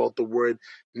conversation about the word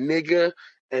nigga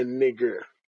and nigger.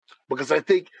 Because I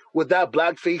think with that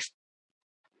blackface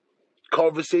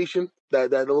conversation,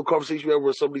 that little conversation we had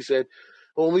where somebody said,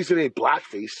 well, at least it ain't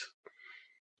blackface.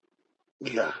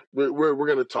 Yeah, we're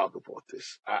going to talk about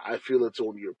this. I feel it's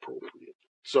only appropriate.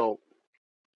 So,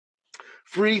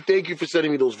 Free, thank you for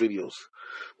sending me those videos.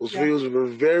 Those videos were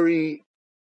very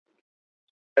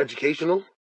educational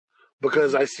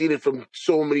because I seen it from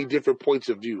so many different points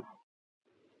of view.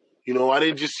 You know, I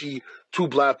didn't just see two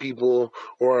Black people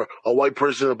or a white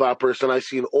person and a Black person. I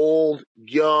seen old,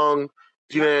 young.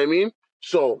 Do you know what I mean?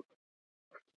 So,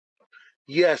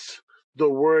 yes, the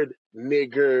word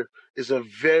nigger is a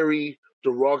very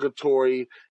derogatory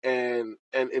and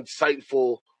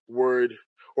insightful word,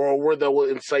 or a word that will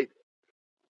incite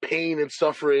pain and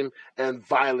suffering and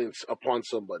violence upon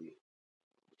somebody.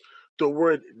 The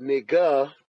word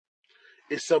nigga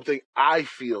is something I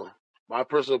feel, my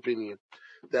personal opinion,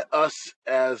 that us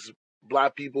as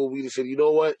black people, we just said, you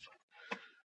know what?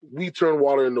 We turn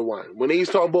water into wine. When they was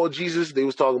talking about Jesus, they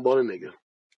was talking about a nigga.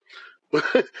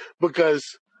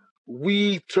 Because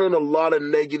we turn a lot of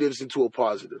negatives into a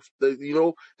positive.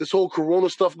 This whole corona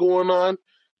stuff going on,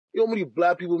 you know how many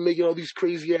black people making all these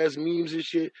crazy ass memes and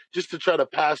shit just to try to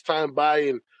pass time by,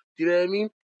 and you know what I mean?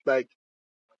 Like,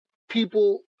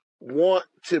 people want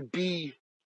to be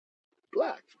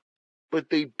black, but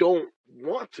they don't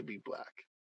want to be black.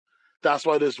 That's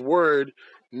why this word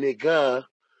nigga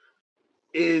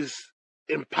is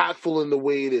impactful in the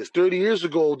way it is. 30 years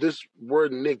ago, this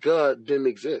word nigga didn't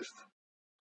exist.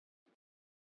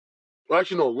 Well,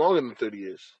 actually, no, longer than 30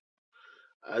 years.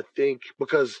 I think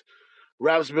because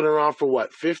rap's been around for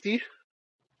what, 50?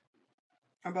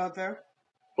 About there?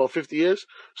 About 50 years.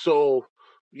 So,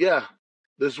 yeah,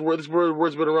 this word's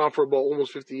been around for about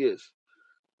almost 50 years.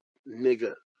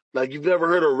 Nigga. Like, you've never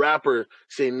heard a rapper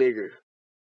say nigger.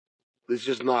 It's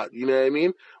just not, you know what I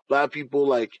mean? Black people,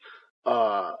 like,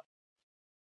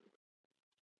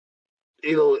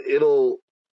 it'll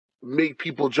make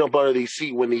people jump out of their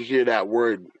seat when they hear that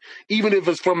word. Even if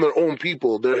it's from their own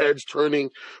people, their heads turning,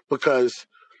 because,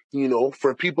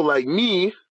 for people like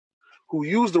me who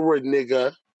use the word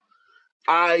nigga,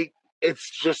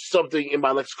 it's just something in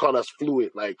my lexicon that's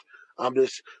fluid. Like,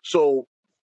 so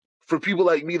for people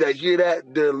like me that hear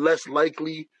that, they're less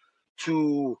likely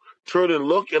to turn and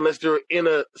look unless they're in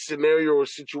a scenario or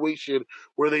situation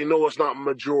where they know it's not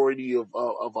majority of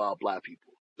black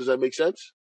people. Does that make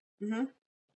sense? Mm-hmm.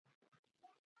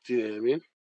 Do you know what I mean?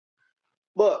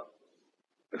 But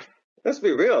let's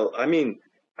be real. I mean,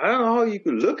 I don't know how you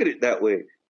could look at it that way.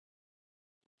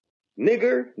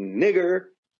 Nigger, nigger,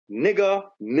 nigga,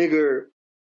 nigger.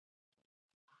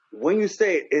 When you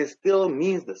say it, it still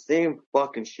means the same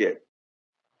fucking shit.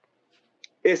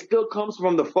 It still comes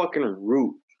from the fucking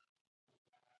root.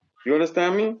 You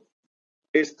understand me?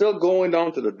 It's still going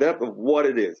down to the depth of what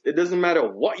it is. It doesn't matter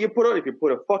what you put on it. If you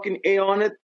put a fucking A on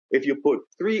it, if you put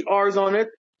 3 R's on it,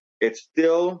 it's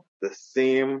still the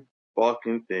same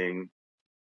fucking thing.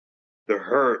 The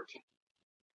hurt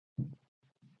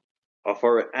of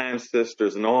our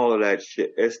ancestors and all of that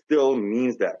shit. It still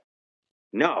means that.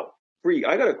 Now, Free,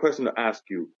 I got a question to ask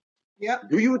you. Yep.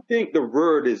 Do you think the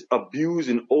word is abused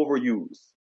and overused,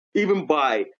 even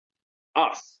by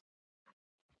us?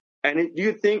 And do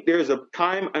you think there's a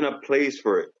time and a place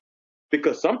for it?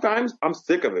 Because sometimes I'm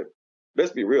sick of it.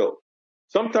 Let's be real.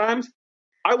 Sometimes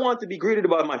I want to be greeted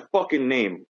by my fucking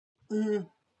name. Mm-hmm.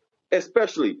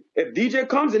 Especially if DJ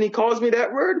comes and he calls me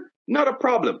that word, not a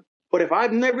problem. But if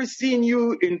I've never seen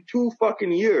you in 2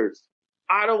 fucking years,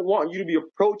 I don't want you to be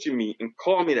approaching me and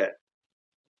call me that.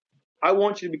 I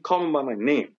want you to be calling by my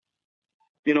name.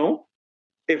 You know?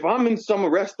 If I'm in some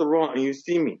restaurant and you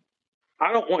see me,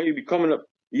 I don't want you to be coming up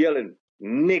yelling,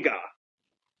 nigga.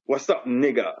 What's up,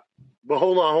 nigga? But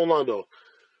hold on though.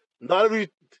 Not every.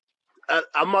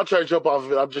 I'm not trying to jump off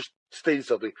of it. I'm just stating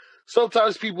something.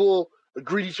 Sometimes people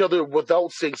greet each other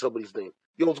without saying somebody's name.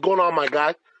 Yo, what's going on, my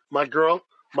guy, my girl,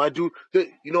 my dude?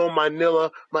 My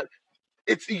Nilla.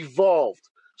 It's evolved.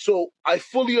 So I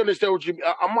fully understand what you mean.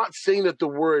 I'm not saying that the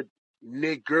word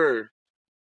nigger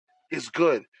is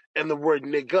good and the word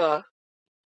nigga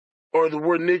or the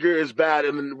word nigger is bad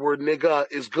and the word nigga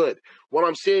is good. What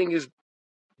I'm saying is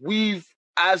we've,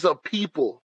 as a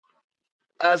people,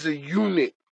 as a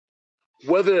unit,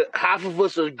 whether half of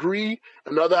us agree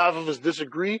and the other half of us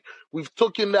disagree, we've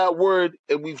taken that word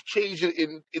and we've changed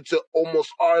it into almost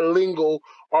our lingo,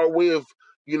 our way of,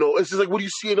 it's just like when you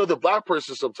see another black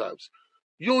person sometimes.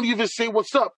 You don't even say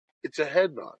what's up. It's a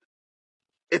head nod.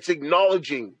 It's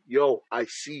acknowledging, yo, I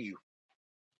see you.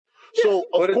 Yeah, so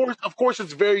of course,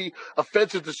 it's very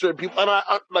offensive to certain people,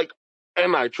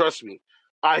 and I trust me,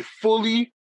 I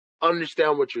fully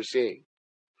understand what you're saying.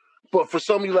 But for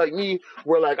somebody like me,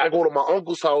 where like I go to my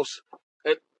uncle's house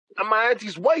and my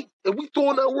auntie's white, and we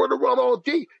throwing that word around all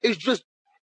day. It's just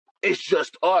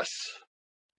us.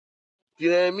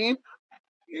 You know what I mean?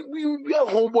 We have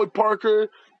homeboy Parker,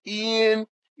 Ian,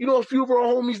 a few of our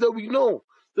homies that we know.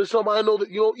 There's some I know that,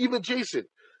 even Jason,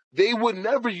 they would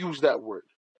never use that word.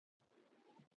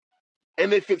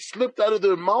 And if it slipped out of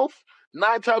their mouth,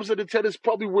 9 times out of 10, it's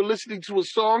probably we're listening to a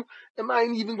song, and I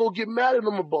ain't even gonna get mad at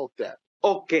them about that.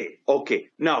 Okay.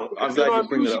 Now, I'm glad you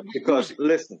bring it up because,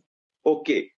 listen,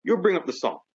 okay, you bring up the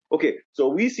song. Okay, so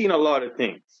we've seen a lot of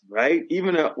things, right?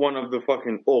 Even one of the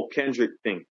fucking old Kendrick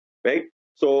thing, right?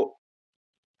 So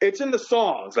it's in the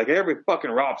songs, like every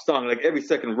fucking rap song, like every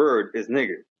second word is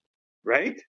nigger,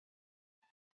 right?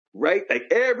 Right?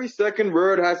 Like every second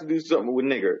word has to do something with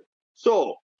nigger.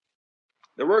 So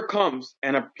the word comes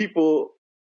and a So,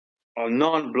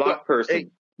 non-black hey,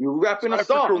 person, you rap in a sorry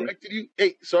for song. correcting you.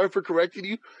 Hey, sorry for correcting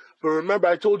you. But remember,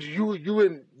 I told you, you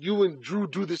and Drew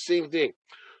do the same thing.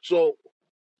 So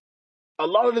a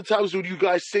lot of the times when you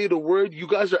guys say the word, you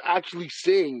guys are actually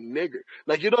saying nigger.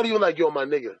 Like you're not even like, yo, my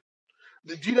nigga.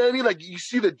 Do you know what I mean? Like you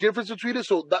see the difference between it.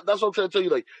 So that's what I'm trying to tell you.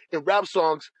 Like in rap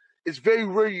songs, it's very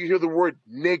rare you hear the word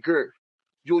nigger.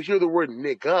 You'll hear the word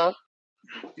nigga.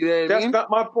 You know what I That's mean? not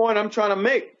my point I'm trying to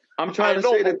make. I'm trying I to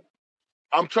know, say but that.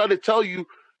 I'm trying to tell you,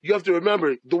 you have to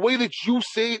remember the way that you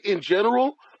say it in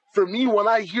general. For me, when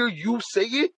I hear you say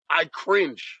it, I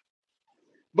cringe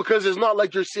because it's not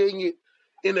like you're saying it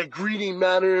in a greeting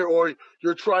manner or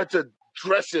you're trying to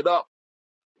dress it up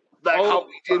like how How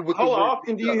we did with the how word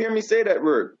often do you nigga. hear me say that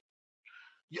word?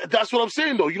 Yeah, that's what I'm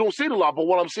saying though. You don't say it a lot, but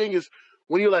what I'm saying is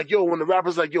when you're like, yo, when the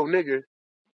rapper's like, yo, nigga,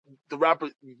 the rapper,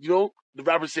 the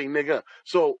rapper's saying nigga.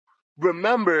 So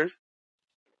remember,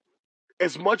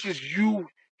 as much as you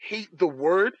hate the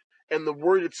word and the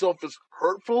word itself is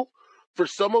hurtful, for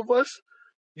some of us,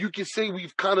 you can say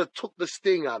we've kind of took the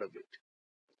sting out of it.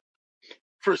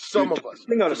 For You some of took us, the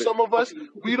sting out for of it. some of us, Okay, you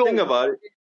took the we sting don't. about it.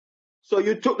 So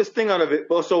you took the sting out of it.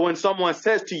 But so when someone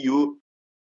says to you,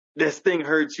 this thing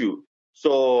hurts you.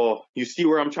 So you see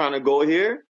where I'm trying to go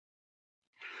here?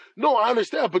 No, I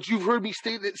understand, but you've heard me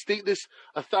state this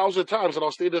 1,000 times, and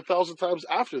I'll state it 1,000 times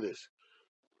after this.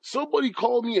 Somebody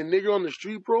called me a nigger on the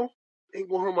street, bro. Ain't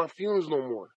gonna hurt my feelings no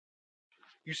more.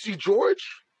 You see, George.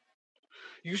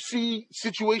 You see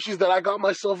situations that I got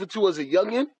myself into as a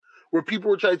youngin, where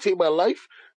people were trying to take my life.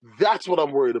 That's what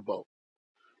I'm worried about.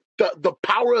 The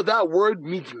power of that word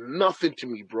means nothing to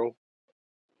me, bro.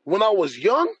 When I was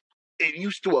young, it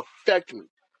used to affect me.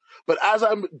 But as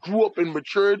I grew up and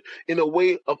matured in a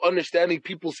way of understanding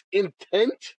people's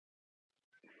intent,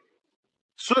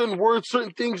 certain words,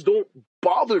 certain things don't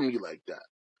bother me like that.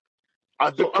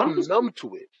 I've So become numb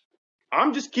to it.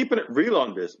 I'm just keeping it real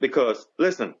on this because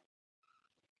listen,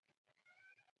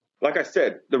 like I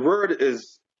said, the word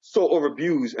is so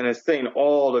overabused and it's saying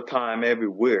all the time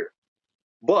everywhere.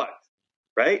 But,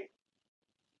 right?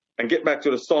 And get back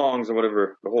to the songs or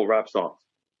whatever, the whole rap songs.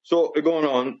 So they're going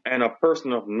on and a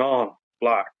person of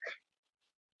non-black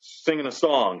singing a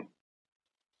song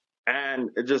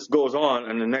and it just goes on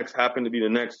and the next happened to be the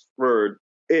next word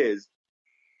is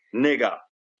nigga.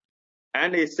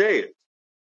 And they say it.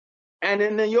 And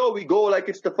then we go like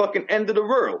it's the fucking end of the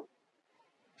world.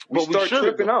 We But we start shouldn't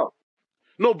tripping though. out,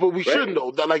 No, but we right? shouldn't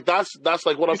though. That's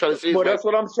like what I'm trying to say is But like, that's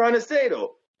what I'm trying to say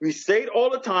though. We say it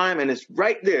all the time and it's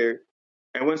right there.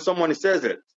 And when someone says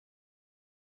it,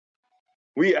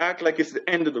 we act like it's the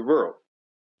end of the world.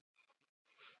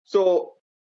 So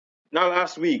now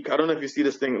last week, I don't know if you see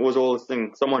this thing. It was all this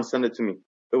thing. Someone sent it to me.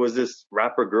 It was this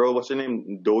rapper girl. What's her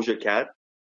name? Doja Cat.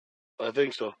 I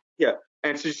think so. Yeah,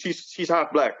 and she's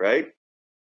half black, right?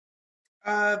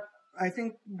 I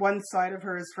think one side of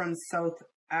her is from South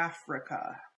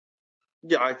Africa.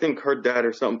 Yeah, I think her dad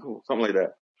or something like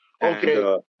that. And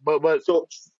Okay, but so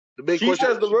the big she question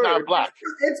says is the she's not word. black.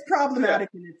 It's Yeah. problematic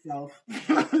in itself.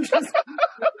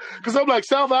 Because I'm like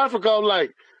South Africa. I'm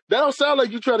like that don't sound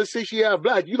like you trying to say she half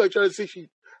black. You like trying to say she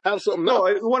have something No,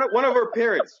 else. one of her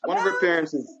parents. One of her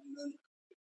parents is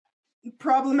one of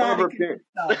Problematic her in parents.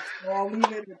 itself. So I'll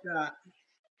leave it at that.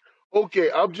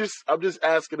 Okay, I'm just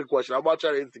asking a question. I'm not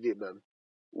trying to instigate nothing.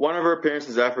 One of her parents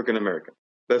is African American.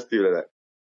 Let's do that,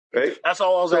 right? That's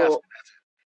all I was asking. So,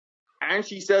 and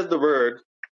she says the word,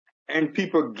 and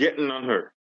people are getting on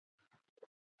her.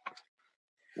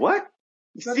 What?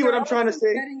 You But see what they're I'm trying to also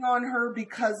say? getting on her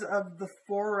because of the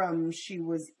forum she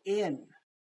was in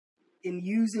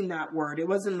using that word. It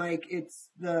wasn't like it's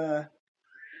the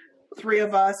three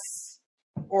of us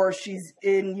or she's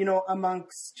in,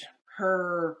 amongst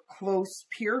her close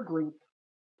peer group.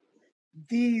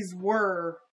 These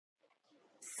were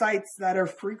sites that are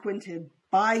frequented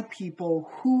by people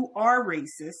who are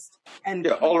racist and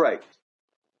Yeah, all right.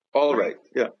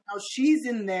 Yeah. Now she's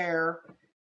in there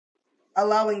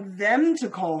allowing them to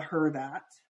call her that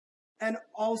and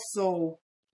also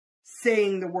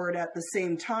saying the word at the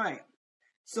same time.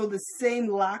 So the same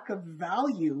lack of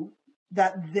value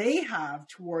that they have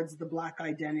towards the black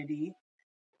identity,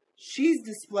 she's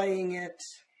displaying it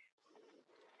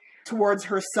towards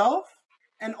herself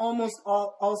and almost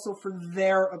also for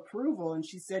their approval. And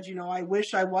she said, I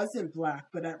wish I wasn't black,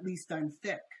 but at least I'm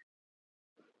thick.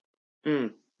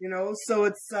 you know? So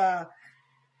it's,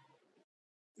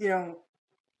 you know,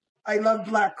 I love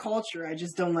Black culture. I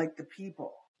just don't like the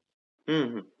people.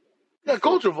 Mm-hmm. Yeah,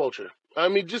 culture vulture. I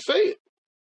mean, just say it.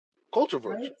 Culture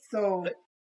vulture. Right? So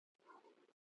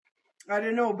I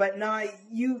don't know, but now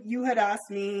you had asked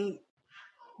me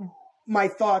my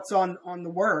thoughts on the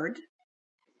word.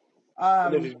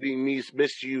 And if it's being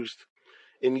misused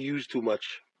and used too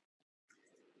much.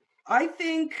 I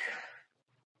think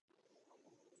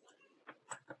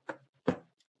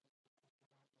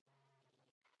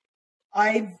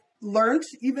I've learned,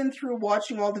 even through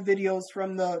watching all the videos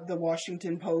from the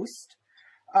Washington Post,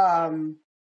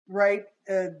 right?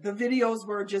 The videos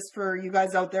were, just for you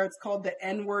guys out there, it's called the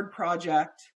N-Word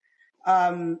Project,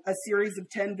 a series of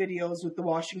 10 videos with the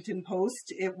Washington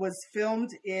Post. It was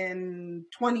filmed in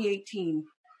 2018.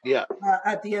 Yeah.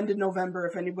 At the end of November,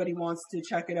 if anybody wants to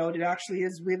check it out. It actually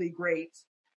is really great.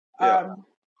 Yeah.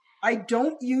 I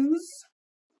don't use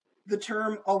the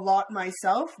term a lot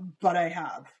myself, but I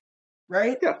have,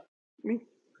 right? Yeah. Me.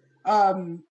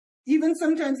 Even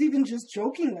sometimes, even just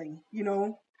jokingly, you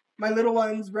know, my little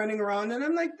one's running around and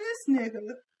I'm like, this nigga,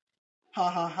 ha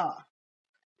ha ha.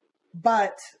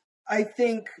 But I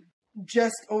think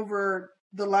just over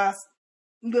the last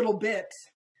little bit,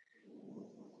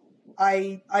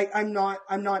 I'm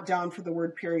not down for the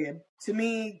word period. To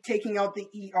me, taking out the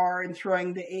ER and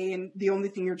throwing the A, and the only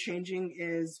thing you're changing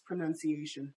is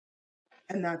pronunciation.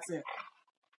 And that's it.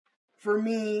 For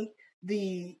me,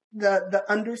 the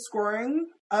underscoring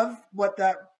of what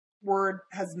that word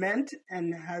has meant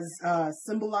and has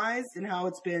symbolized, and how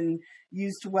it's been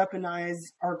used to weaponize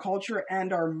our culture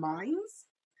and our minds,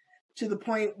 to the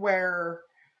point where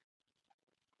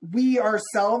we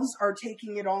ourselves are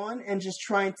taking it on and just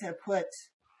trying to put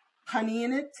honey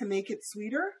in it to make it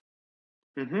sweeter.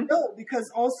 Mm-hmm. No, because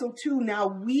also too, now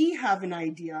we have an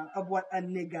idea of what a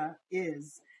nigga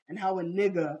is and how a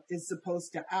nigga is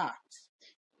supposed to act.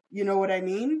 You know what I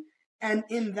mean? And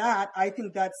in that, I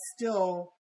think that's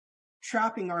still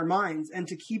trapping our minds. And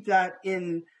to keep that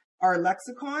in our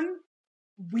lexicon,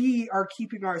 we are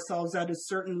keeping ourselves at a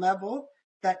certain level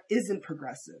that isn't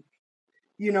progressive.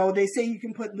 You know, they say you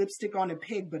can put lipstick on a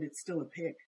pig, but it's still a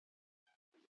pig.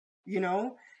 You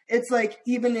know, it's like,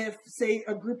 even if, say,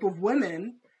 a group of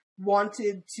women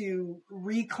wanted to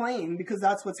reclaim, because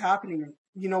that's what's happening,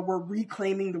 you know, we're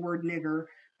reclaiming the word nigger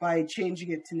by changing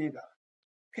it to nigga.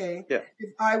 Okay. Yeah.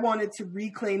 If I wanted to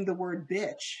reclaim the word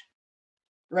bitch,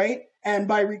 right? And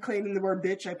by reclaiming the word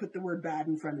bitch, I put the word bad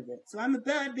in front of it. So I'm a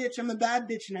bad bitch,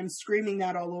 and I'm screaming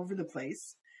that all over the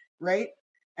place, right?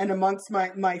 And amongst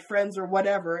my friends or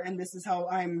whatever, and this is how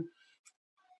I'm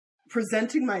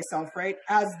presenting myself, right?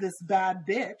 As this bad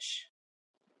bitch.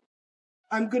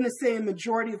 I'm going to say a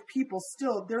majority of people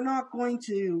still, they're not going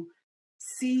to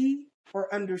see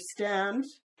or understand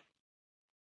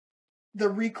the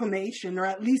reclamation, or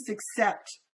at least accept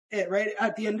it, right?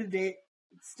 At the end of the day,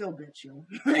 it's still bitch, you know?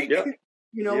 Like, Yep.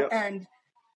 you know, Yep. and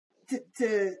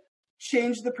to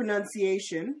change the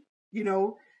pronunciation, you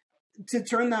know, to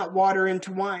turn that water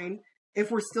into wine,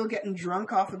 if we're still getting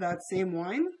drunk off of that same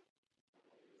wine,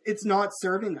 it's not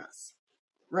serving us,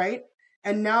 right?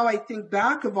 And now I think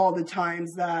back of all the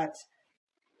times that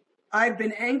I've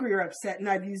been angry or upset, and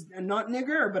I've used, not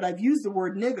nigger, but I've used the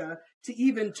word nigga to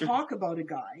even talk about a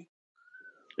guy.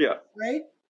 Yeah. Right?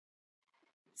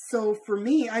 So for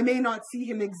me, I may not see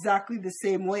him exactly the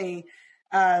same way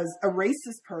as a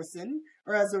racist person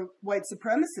or as a white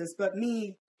supremacist, but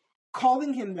me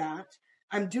calling him that,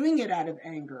 I'm doing it out of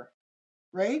anger,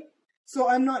 right? So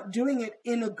I'm not doing it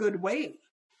in a good way,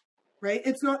 right?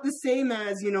 It's not the same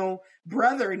as, you know,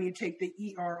 brother, and you take the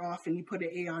ER off and you put an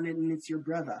A on it and it's your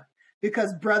brother,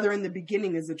 because brother in the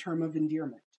beginning is a term of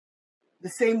endearment. The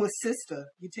same with sister.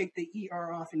 You take the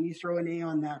ER off and you throw an A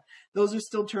on that. Those are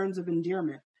still terms of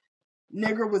endearment.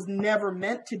 Nigger was never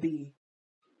meant to be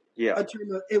a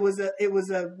term of, it was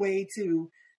a way to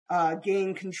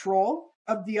gain control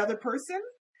of the other person.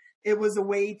 It was a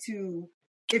way to,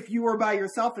 if you were by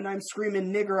yourself and I'm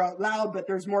screaming nigger out loud, but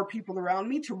there's more people around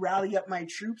me, to rally up my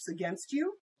troops against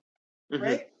you,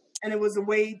 right? And it was a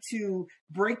way to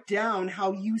break down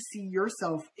how you see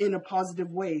yourself in a positive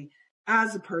way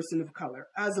as a person of color,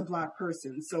 as a Black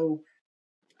person. So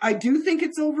I do think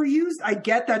it's overused. I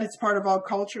get that it's part of our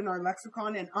culture and our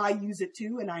lexicon, and I use it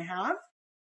too, and I have.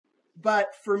 But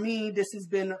for me, this has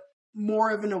been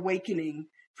more of an awakening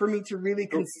for me to really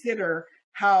consider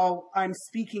how I'm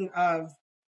speaking of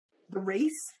the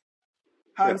race,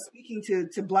 how I'm speaking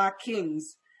to Black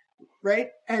kings, right?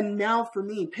 And now for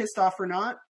me, pissed off or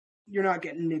not, you're not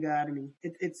getting nigga out of me.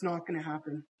 It's not going to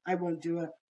happen. I won't do it.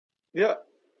 Yeah.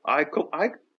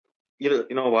 You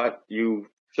know what?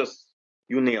 just,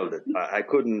 you nailed it. I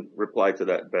couldn't reply to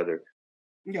that better.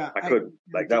 Yeah. I couldn't.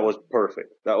 Like, that was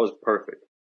perfect. That was perfect.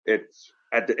 It's,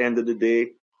 at the end of the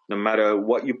day, no matter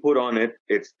what you put on it,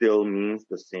 it still means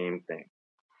the same thing.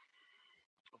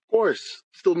 Of course,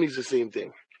 still means the same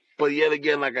thing. But yet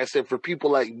again, like I said, for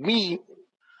people like me,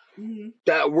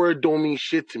 that word don't mean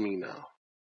shit to me now.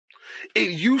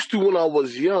 It used to when I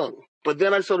was young, but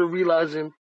then I started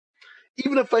realizing,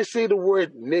 even if I say the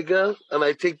word nigga and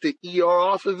I take the ER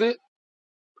off of it,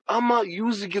 I'm not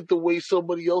using it the way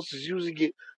somebody else is using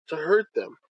it to hurt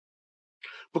them.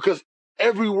 Because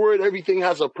every word, everything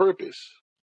has a purpose.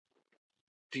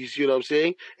 Do you see what I'm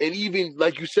saying? And even,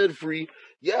 like you said, Free,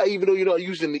 yeah, even though you're not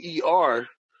using the ER,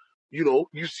 you know,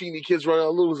 you see the kids run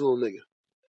out little nigga.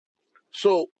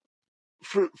 So,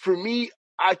 for me,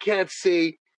 I can't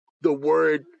say the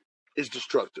word is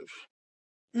destructive.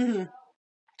 Mm-hmm.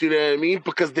 Do you know what I mean?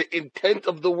 Because the intent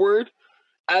of the word,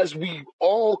 as we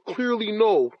all clearly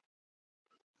know,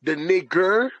 the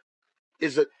nigger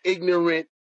is an ignorant,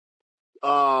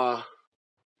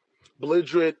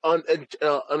 belligerent,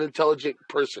 unintelligent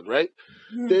person, right?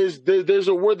 There's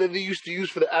a word that they used to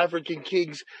use for the African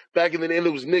kings back in the day, and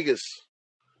it was niggas,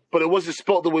 but it wasn't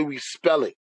spelled the way we spell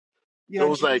it. Yeah, it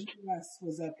was like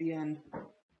was at the end,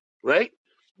 right?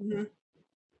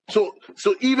 So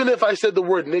even if I said the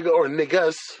word nigga or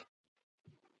niggas,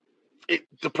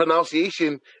 the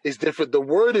pronunciation is different. The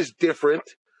word is different,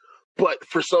 but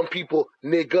for some people,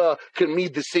 nigga can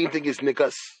mean the same thing as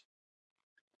niggas.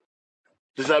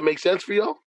 Does that make sense for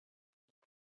y'all?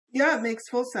 Yeah, it makes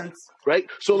full sense. Right?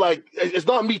 So, like, it's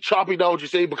not me chopping down what you're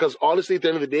saying, because honestly, at the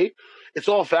end of the day, it's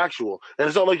all factual. And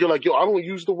it's not like you're like, yo, I don't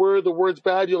use the word's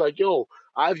bad. You're like, yo,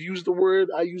 I've used the word,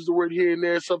 I use the word here and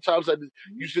there. Sometimes I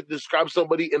use it to describe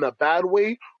somebody in a bad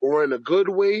way or in a good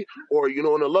way or, you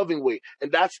know, in a loving way.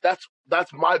 And that's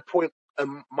my point,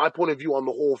 and my point of view on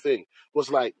the whole thing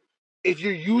was like, if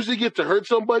you're using it to hurt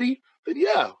somebody, then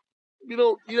yeah, you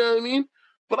know what I mean?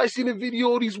 But I seen a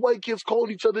video of these white kids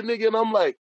calling each other nigga, and I'm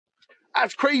like,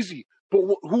 that's crazy. But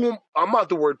I'm not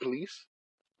the word police.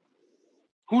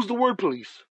 Who's the word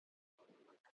police?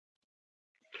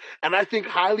 And I think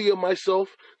highly of myself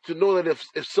to know that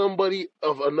if somebody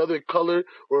of another color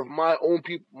or if my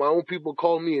own people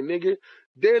call me a nigger,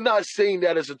 they're not saying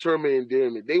that as a term of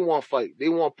endearment. They want fight. They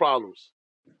want problems.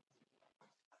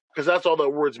 Because that's all that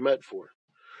word's meant for.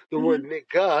 The word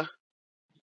nigga,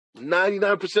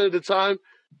 99% of the time,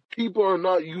 people are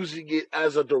not using it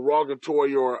as a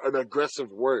derogatory or an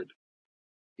aggressive word.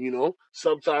 You know,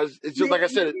 sometimes it's just like I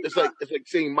said. It's like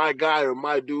saying my guy or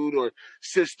my dude or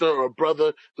sister or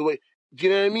brother. The way, do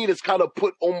you know what I mean? It's kind of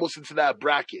put almost into that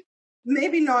bracket.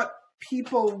 Maybe not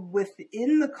people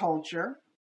within the culture,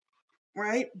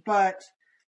 right? But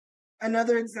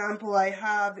another example I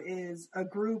have is a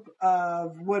group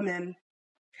of women,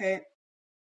 okay,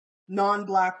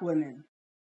 non-black women.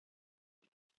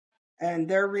 And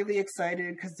they're really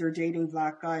excited because they're dating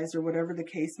black guys or whatever the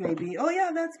case may be. Oh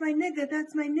yeah, that's my nigga,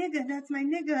 that's my nigga, that's my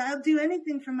nigga. I'll do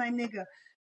anything for my nigga.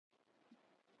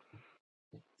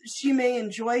 She may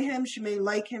enjoy him, she may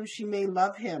like him, she may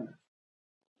love him.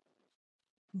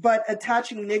 But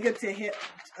attaching nigga to him,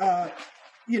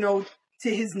 to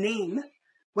his name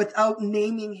without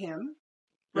naming him,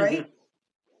 right?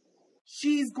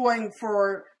 She's going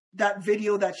for that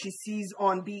video that she sees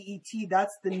on BET.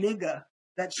 That's the nigga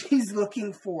that she's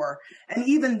looking for. And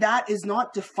even that is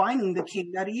not defining the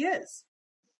king that he is.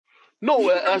 No,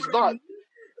 that's not.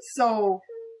 So,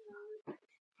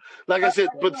 like I said,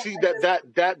 but see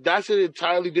that's an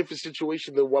entirely different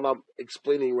situation than what I'm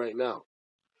explaining right now.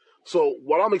 So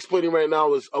what I'm explaining right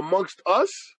now is, amongst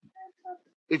us,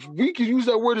 if we can use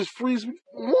that word as free as we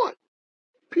want,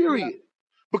 period. Yeah.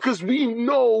 Because we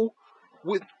know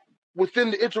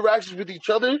within the interactions with each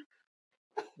other,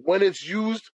 when it's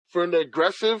used for an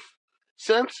aggressive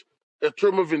sense, a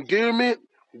term of endearment,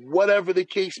 whatever the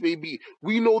case may be,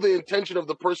 we know the intention of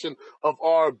the person of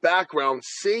our background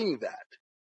saying that.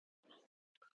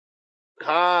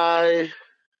 Hi.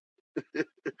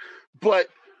 But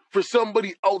for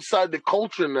somebody outside the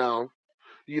culture now,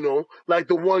 you know, like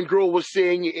the one girl was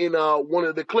saying in one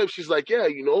of the clips, she's like, yeah,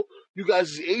 you know, you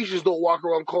guys as Asians don't walk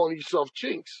around calling yourself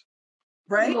chinks.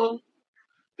 Right? You know,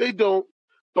 they don't.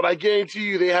 But I guarantee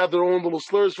you they have their own little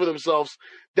slurs for themselves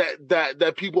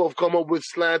that people have come up with,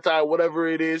 slant eye, whatever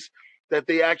it is, that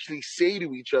they actually say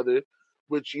to each other,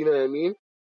 which, you know what I mean?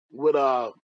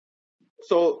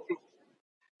 So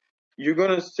you're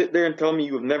going to sit there and tell me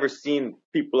you've never seen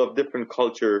people of different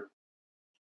culture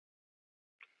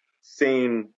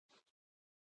using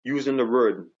the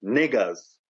word niggas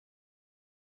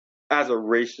as a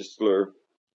racist slur,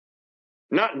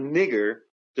 not nigger,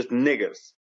 just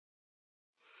niggas.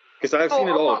 Because I've No, seen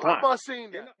it all the time. I'm not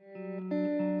saying that.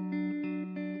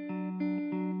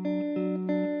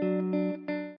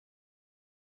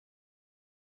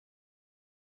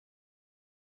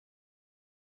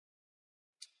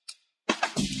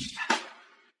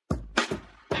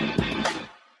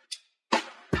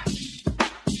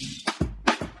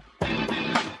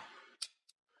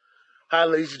 Hi,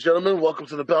 ladies and gentlemen. Welcome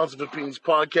to the Balance of Opinions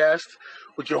podcast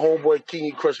with your homeboy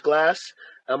Kingy Crush Glass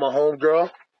and my homegirl.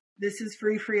 This is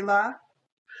Free La.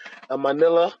 And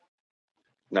Manila.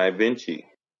 Nai Vinci.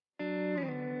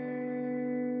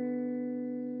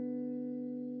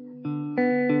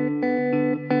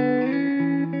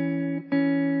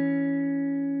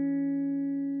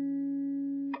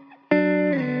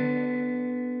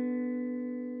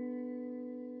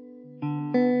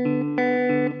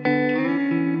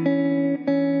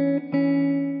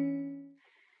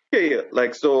 Yeah,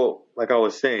 like I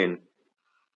was saying,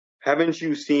 haven't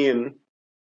you seen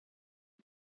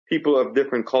people of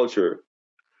different culture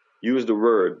use the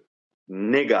word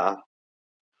nigga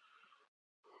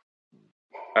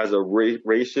as a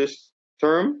racist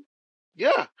term?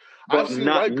 Yeah. But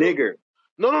not nigger.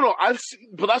 No. I've seen,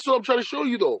 but that's what I'm trying to show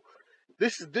you, though.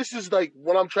 This is like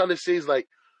what I'm trying to say is like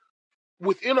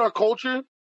within our culture,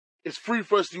 it's free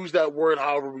for us to use that word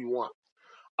however we want.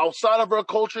 Outside of our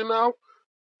culture now,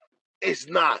 it's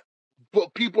not.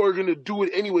 But people are going to do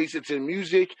it anyways. It's in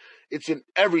music. It's in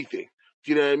everything.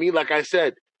 Do you know what I mean? Like I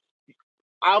said,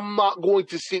 I'm not going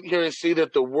to sit here and say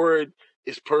that the word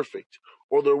is perfect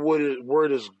or the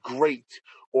word is great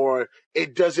or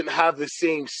it doesn't have the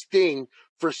same sting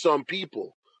for some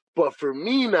people. But for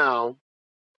me now,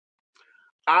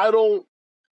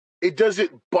 it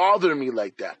doesn't bother me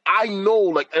like that. I know,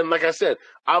 like I said,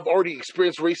 I've already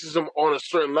experienced racism on a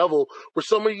certain level where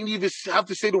somebody even have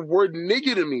to say the word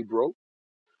nigga to me, bro.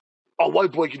 A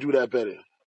white boy can do that better.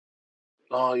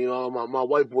 My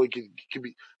white boy can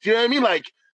be. Do you know what I mean? Like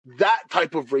that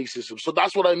type of racism. So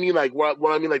that's what I mean. Like what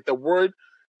I mean, like the word,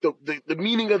 the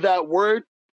meaning of that word,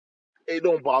 it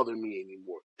don't bother me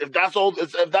anymore. If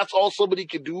that's all somebody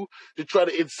can do to try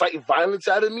to incite violence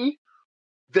out of me,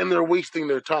 then they're wasting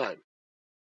their time.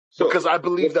 So, because I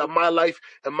believe that my life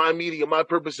and my media, my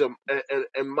purpose and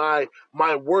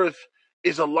my worth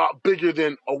is a lot bigger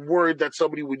than a word that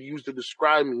somebody would use to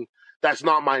describe me. That's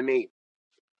not my name.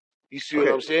 You see what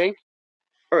I'm saying?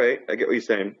 All right, I get what you're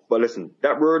saying. But listen,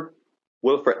 that word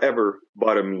will forever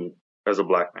bother me as a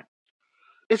black man.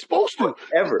 It's supposed to.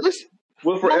 Forever. Listen,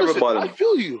 will forever bother me. I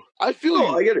feel you.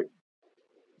 I get it.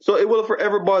 So it will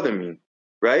forever bother me,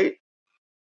 right?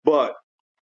 But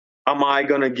am I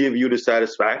going to give you the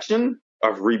satisfaction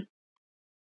of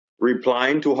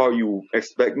replying to how you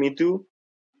expect me to?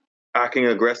 Acting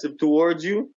aggressive towards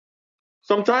you?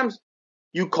 Sometimes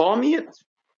you call me it.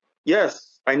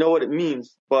 Yes, I know what it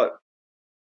means,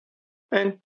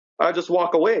 and I just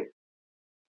walk away.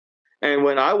 And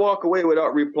when I walk away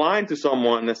without replying to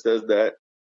someone that says that,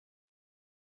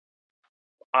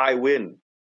 I win.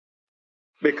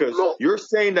 Because you're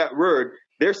saying that word,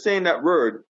 they're saying that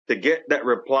word to get that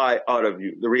reply out of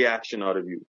you, the reaction out of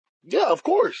you. Yeah, of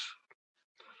course.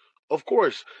 Of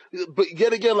course. But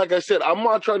yet again, like I said, I'm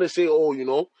not trying to say,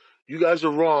 you guys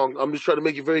are wrong. I'm just trying to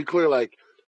make it very clear, like,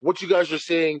 what you guys are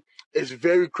saying is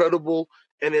very credible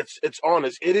and it's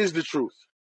honest. It is the truth.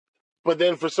 But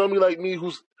then for somebody like me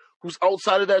who's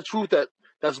outside of that truth,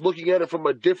 that's looking at it from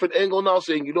a different angle now,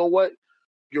 saying, you know what?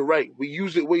 You're right. We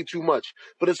use it way too much.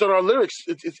 But it's in our lyrics.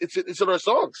 It's in our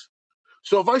songs.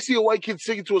 So if I see a white kid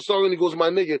singing to a song and he goes, my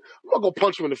nigga, I'm not going to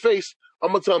punch him in the face.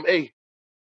 I'm going to tell him, hey,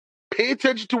 pay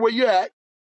attention to where you're at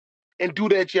and do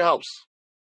that at your house.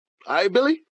 All right,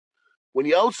 Billy? When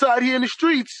you're outside here in the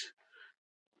streets,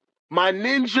 my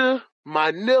ninja,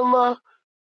 my Nilla,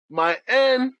 my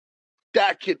N,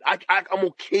 that kid, I'm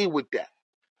okay with that.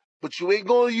 But you ain't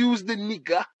going to use the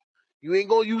nigga. You ain't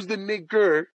going to use the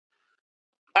nigger.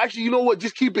 Actually, you know what?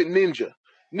 Just keep it ninja.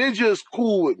 Ninja is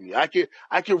cool with me. I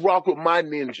can rock with my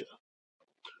ninja.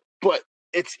 But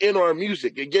it's in our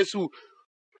music. And guess who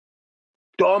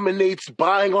dominates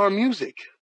buying our music?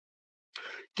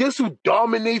 Guess who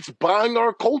dominates buying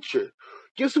our culture?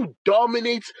 Guess who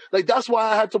dominates? Like, that's why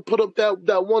I had to put up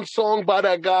that one song by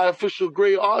that guy, Official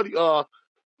Grey Color,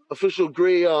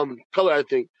 I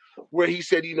think, where he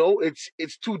said,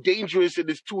 it's too dangerous and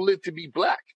it's too lit to be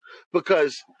black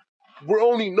because we're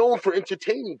only known for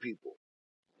entertaining people.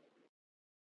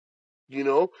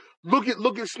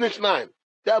 Look at Snitch 9.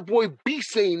 That boy be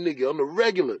saying nigga on the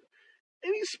regular.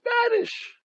 And he's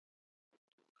Spanish.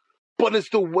 But it's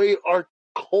the way our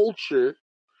culture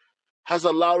has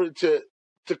allowed it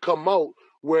to come out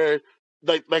where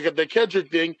at the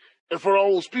Kendrick thing, and for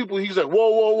all those people, he's like, whoa,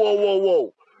 whoa, whoa, whoa,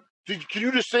 whoa. Can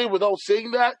you just say without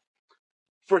saying that?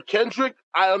 For Kendrick,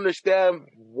 I understand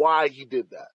why he did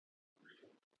that.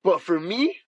 But for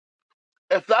me,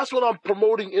 if that's what I'm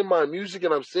promoting in my music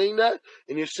and I'm saying that,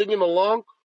 and you're singing along,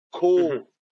 cool. Mm-hmm.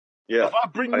 Yeah. If I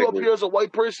bring you up here as a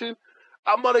white person,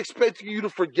 I'm not expecting you to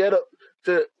forget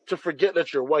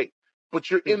that you're white, but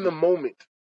you're in the moment.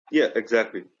 Yeah,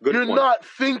 exactly. Good You're point. not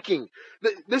thinking.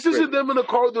 This isn't them in the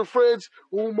car with their friends.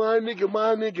 Oh, my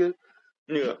nigga.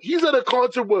 Yeah. He's at a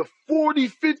concert with 40,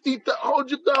 50,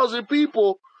 100,000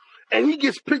 people, and he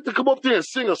gets picked to come up there and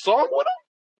sing a song with him?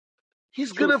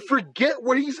 He's going to forget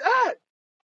where he's at.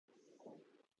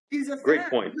 He's a fan. Great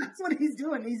point. That's what he's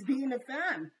doing. He's being a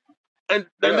fan. And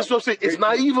that's what I'm saying. It's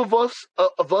naive of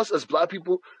us as black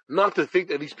people not to think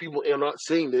that these people are not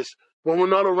saying this when we're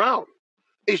not around.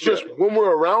 It's just when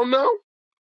we're around now,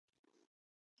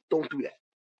 don't do that.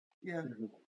 Yeah.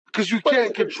 Because you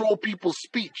can't control people's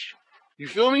speech. You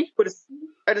feel me? But it's,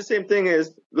 at the same thing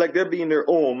is, like, they'll be in their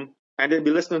home and they'll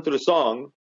be listening to the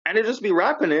song and they'll just be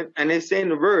rapping it and they're saying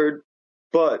the word,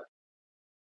 but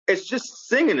it's just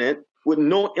singing it with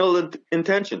no ill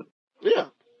intention. Yeah.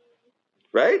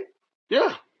 Right?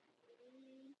 Yeah.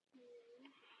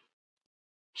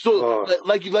 So,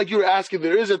 like you were asking,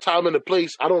 there is a time and a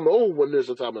place. I don't know when there's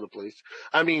a time and a place.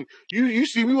 I mean, you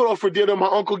see me went off for dinner. My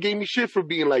uncle gave me shit for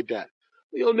being like that.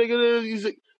 Yo, nigga, he's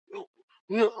like,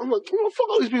 I'm like, fuck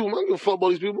all these people. I don't give a fuck about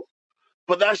these people.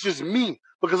 But that's just me.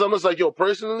 Because I'm just like, yo,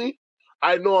 personally,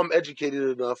 I know I'm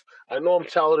educated enough. I know I'm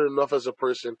talented enough as a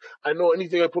person. I know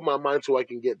anything I put my mind to, I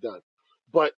can get done.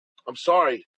 But I'm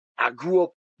sorry. I grew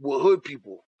up with hood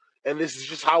people. And this is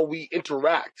just how we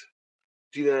interact.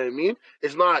 Do you know what I mean?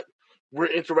 It's not we're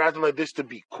interacting like this to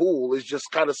be cool. It's just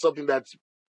kind of something that's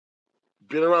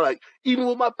been around. Like, even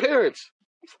with my parents.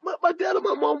 My dad and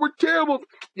my mom were terrible.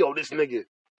 Yo, this nigga.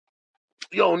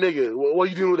 Yo, nigga, what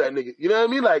you doing with that nigga? You know what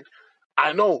I mean? Like,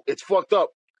 I know, it's fucked up.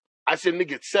 I said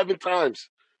nigga 7 times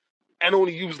and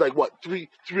only used like, what, three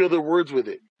other words with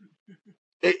it.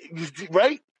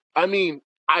 Right? I mean,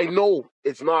 I know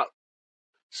it's not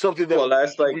something that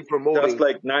that's like we promoting.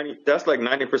 That's like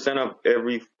 90% of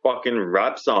every fucking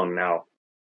rap song now.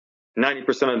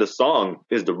 90% of the song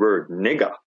is the word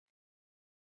nigga.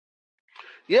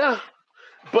 Yeah.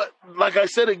 But like I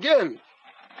said again,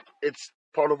 it's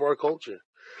part of our culture.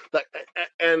 Like,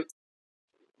 and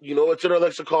you know, it's in our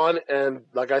lexicon, and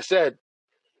like I said,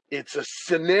 it's a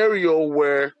scenario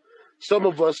where some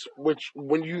of us,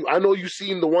 I know you've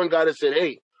seen the one guy that said,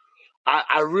 hey,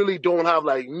 I really don't have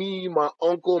like me, my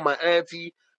uncle, my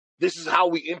auntie. This is how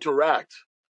we interact.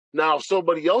 Now, if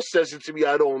somebody else says it to me,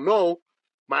 I don't know.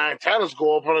 My antennas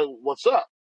go up on it, what's up?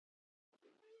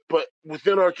 But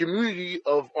within our community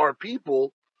of our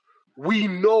people, we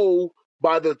know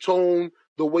by the tone,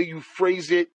 the way you phrase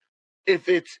it, if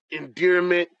it's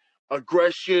endearment,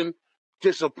 aggression,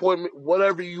 disappointment,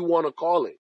 whatever you want to call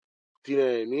it. Do you know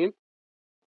what I mean?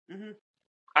 Mm-hmm.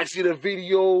 I seen a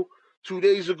video 2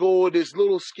 days ago. This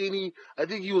little skinny, I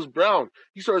think he was brown.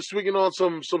 He started swinging on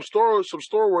some store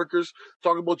workers,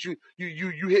 talking about you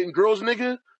hitting girls,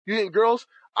 nigga. You hitting girls.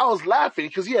 I was laughing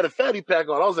because he had a fanny pack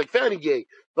on. I was like, fanny gay,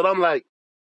 but I'm like,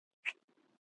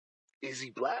 is he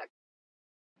black?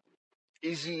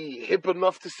 Is he hip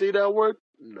enough to say that word?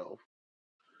 No.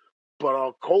 But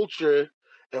our culture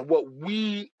and what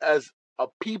we as a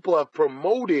people have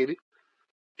promoted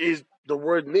is the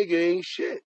word nigga ain't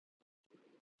shit.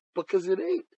 Because it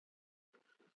ain't.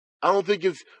 I don't think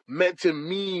it's meant to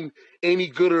mean any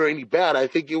good or any bad. I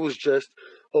think it was just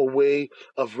a way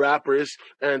of rappers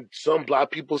and some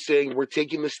black people saying we're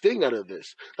taking the sting out of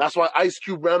this. That's why Ice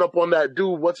Cube ran up on that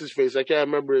dude, what's his face? I can't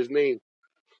remember his name.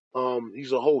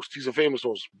 He's a host. He's a famous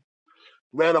host.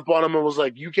 Ran up on him and was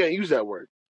like, you can't use that word.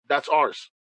 That's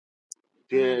ours.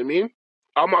 Do you know what I mean?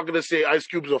 I'm not going to say Ice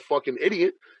Cube's a fucking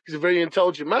idiot. He's a very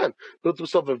intelligent man. Built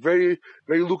himself a very,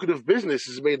 very lucrative business.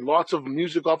 He's made lots of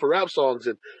music off of rap songs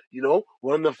and, you know,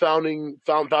 one of the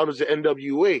founders of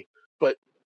NWA. But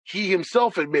he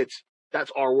himself admits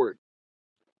that's our word.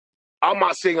 I'm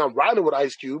not saying I'm riding with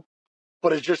Ice Cube,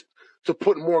 but it's just to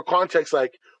put more context,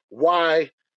 like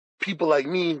why people like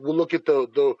me will look at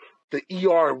the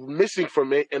ER missing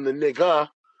from it and the nigga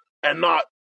and not...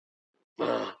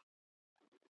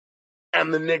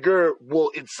 and the nigger will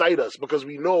incite us because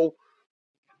we know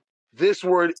this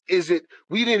word isn't.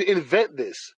 We didn't invent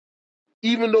this.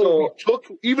 Even though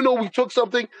we took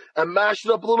something and mashed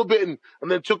it up a little bit and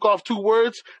then took off 2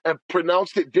 words and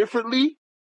pronounced it differently,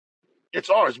 it's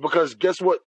ours. Because guess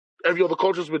what? Every other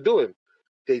culture's been doing.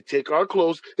 They take our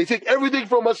clothes. They take everything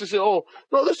from us and say, "Oh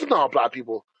no, this is not black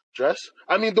people." Dress?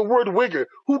 I mean, the word wigger.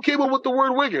 Who came up with the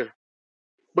word wigger?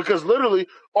 Because literally,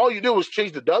 all you did was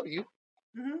change the W.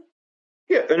 Mm-hmm.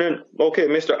 Yeah, and then okay,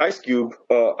 Mr. Ice Cube.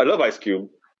 I love Ice Cube.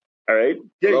 All right.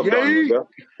 Yeah, Love Don yeah.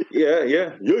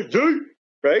 Luda. Yeah.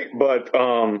 Right, but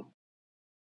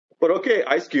okay,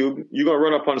 Ice Cube, you're gonna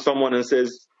run up on someone and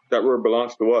says that word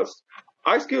belongs to us.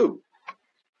 Ice Cube,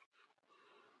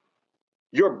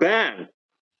 your band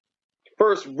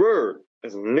first word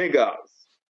is niggas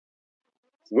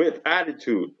with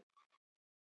attitude.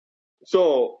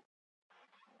 So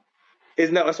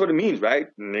isn't that's what it means, right?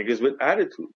 Niggas with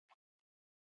attitude.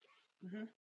 Mm-hmm.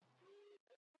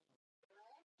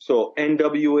 So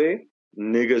NWA,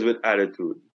 niggas with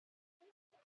attitude.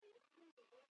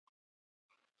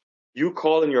 You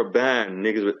calling your band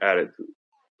niggas with attitude.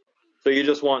 So you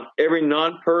just want every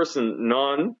non-black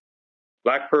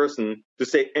person to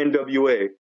say NWA,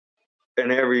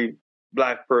 and every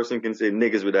black person can say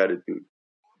niggas with attitude.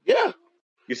 Yeah.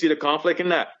 You see the conflict in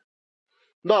that?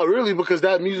 Not really, because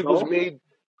that music was made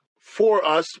for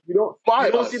us. You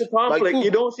don't see the conflict. Like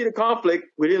you don't see the conflict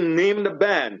within naming the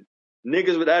band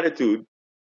niggas with attitude.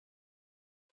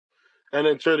 And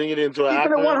then turning it into an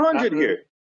Keep it at 100 here.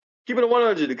 Keep it at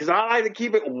 100 because I like to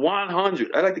keep it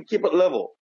 100. I like to keep it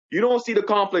level. You don't see the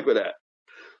conflict with that.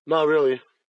 Not really.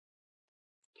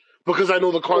 Because I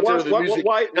know the content of the music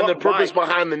and the purpose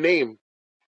behind the name.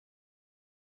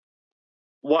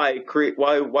 Why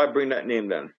bring that name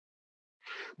then?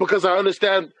 Because I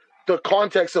understand the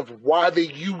context of why they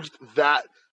used that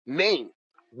name.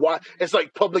 Why it's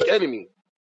like Public Enemy.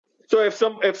 So if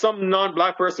some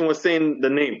non-black person was saying the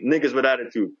name niggas with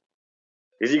attitude,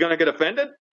 is he gonna get offended?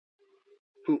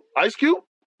 Who, Ice Cube?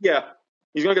 Yeah,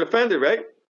 he's gonna get offended, right?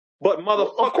 But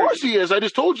motherfucker, of course he is. I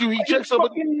just told you he checked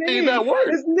somebody saying that word.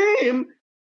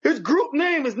 His group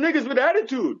name is niggas with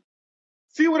attitude.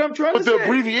 See what I'm trying to say? But the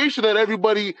abbreviation that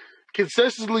everybody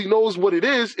consensually knows what it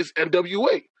is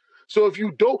NWA. So if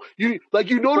you don't, you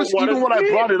notice even when I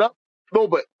brought it up. No,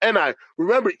 but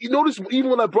remember, you notice even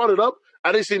when I brought it up,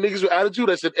 I didn't say niggas with attitude.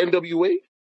 I said NWA.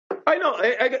 I know.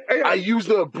 I used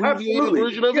the abbreviated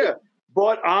version of it.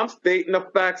 But I'm stating the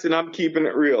facts and I'm keeping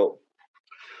it real.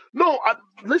 No,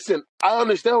 listen. I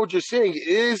understand what you're saying.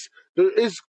 There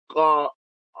is for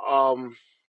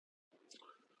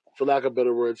lack of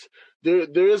better words,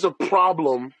 there is a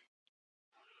problem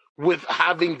with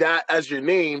having that as your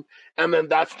name, and then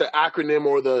that's the acronym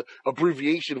or the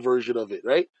abbreviation version of it,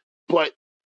 right? But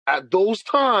at those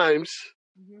times,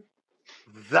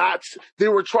 they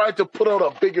were trying to put out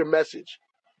a bigger message.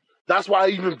 That's why I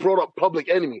even brought up Public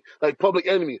Enemy. Like Public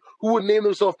Enemy. Who would name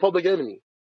themselves Public Enemy?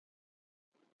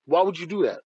 Why would you do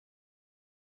that?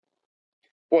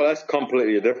 Well, that's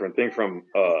completely a different thing from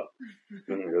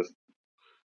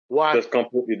why? That's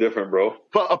completely different, bro.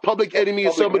 A public enemy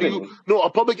is somebody a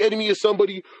public enemy is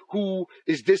somebody who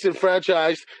is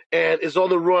disenfranchised and is on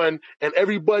the run, and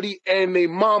everybody and their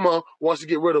mama wants to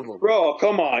get rid of them. Bro,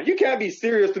 come on. You can't be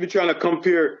serious to be trying to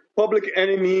compare Public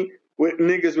Enemy with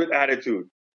niggas with attitude.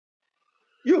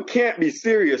 You can't be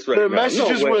serious right now. Their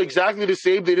messages were exactly the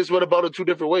same. They just went about it two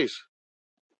different ways.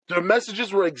 Their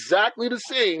messages were exactly the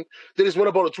same. They just went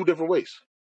about it two different ways.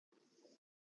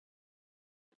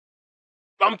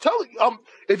 I'm telling you,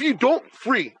 if you don't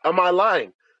free, am I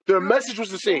lying? Their message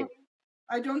was the same.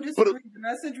 I don't disagree. The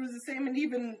message was the same, and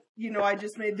even I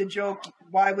just made the joke.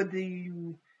 Why would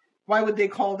they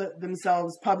call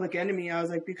themselves Public Enemy? I was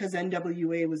like, because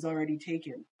NWA was already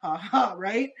taken,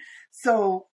 right?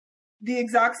 So the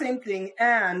exact same thing,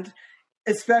 and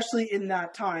especially in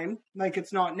that time, like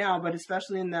it's not now, but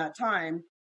especially in that time,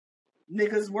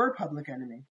 niggas were Public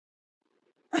Enemy,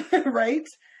 right?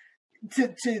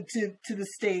 To the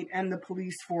state and the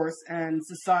police force and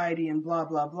society and blah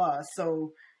blah blah.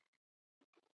 So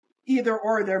either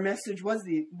or, their message was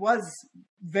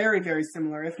very very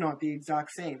similar, if not the exact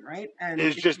same, right? And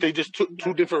they just took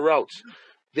two different routes.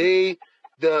 The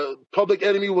Public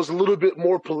Enemy was a little bit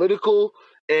more political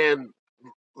and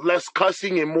less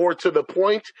cussing and more to the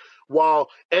point, while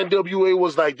NWA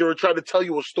was like they were trying to tell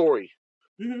you a story.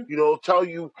 Mm-hmm. Tell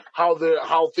you how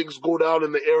things go down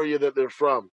in the area that they're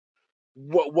from.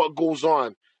 What goes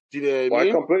on? Do you know what I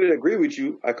mean? I completely agree with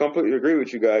you. I completely agree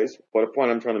with you guys. But the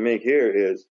point I'm trying to make here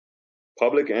is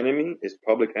Public Enemy is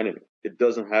Public Enemy. It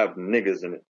doesn't have niggas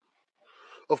in it.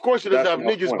 Of course it doesn't have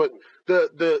niggas, but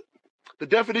the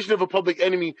definition of a public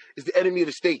enemy is the enemy of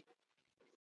the state.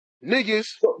 Niggers,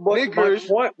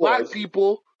 black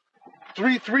people,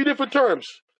 three different terms.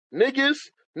 Niggers,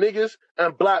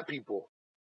 and black people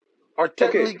are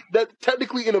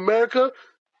technically in America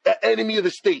an enemy of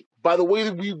the state by the way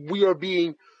that we are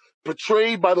being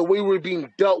portrayed, by the way we're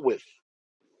being dealt with.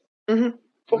 Mm-hmm.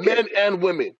 Okay. Men and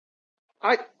women.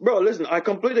 Bro, listen, I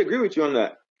completely agree with you on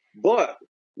that. But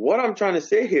what I'm trying to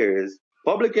say here is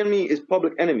public enemy is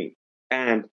public enemy.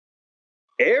 And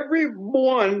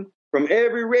everyone from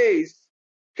every race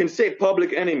can say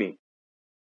public enemy.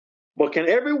 But can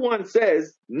everyone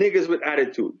says niggas with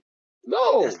attitude?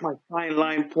 No, That's my fine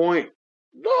line point.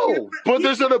 no. But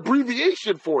there's an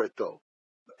abbreviation for it, though.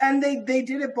 And they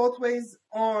did it both ways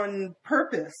on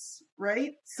purpose,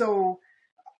 right? So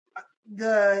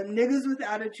the niggas with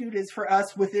attitude is for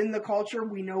us within the culture.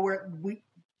 We know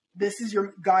this is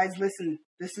your guys, listen,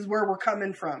 this is where we're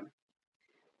coming from.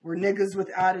 We're niggas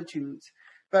with attitudes.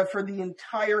 But for the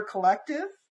entire collective,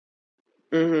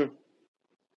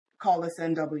 call us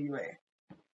NWA.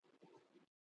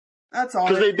 That's all.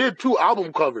 Because they did 2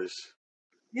 album covers.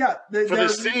 Yeah. For the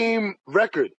same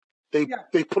record. They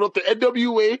put up the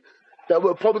NWA that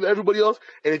were public to everybody else.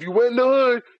 And if you went in the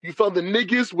hood, you found the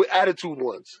niggas with attitude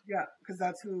ones. Yeah, because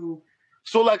that's who.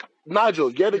 So, like,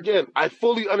 Nigel, yet again, I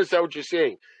fully understand what you're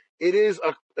saying. It is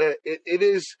it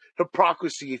is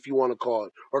hypocrisy, if you want to call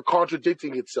it, or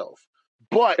contradicting itself.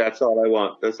 But that's all I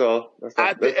want. That's all.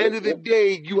 At the end of the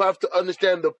day, you have to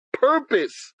understand the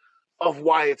purpose of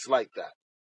why it's like that.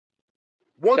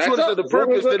 Once you understand the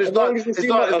purpose, then it's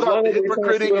not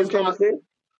hypocritic. It's not.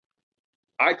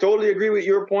 I totally agree with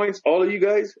your points, all of you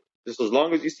guys. Just as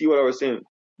long as you see what I was saying.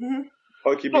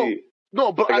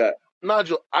 No, but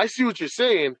Nigel, I see what you're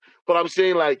saying, but I'm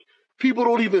saying, like, people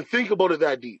don't even think about it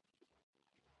that deep.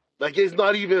 Like, it's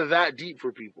not even that deep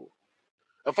for people.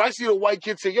 If I see a white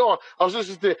kid say, yo, I was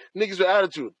listening to niggas with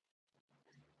attitude,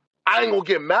 I ain't gonna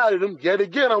get mad at him. Yet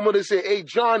again, I'm gonna say, hey,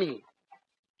 Johnny,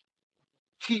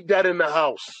 keep that in the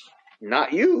house.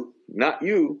 Not you. Not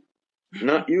you.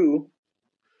 Not you.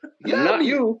 Yeah, not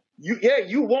you.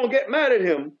 You won't get mad at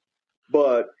him,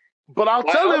 but I'll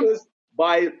tell him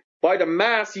by the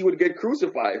mass he would get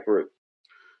crucified for it.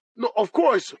 No, of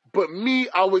course, but me,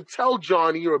 I would tell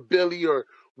Johnny or Billy or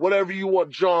whatever you want,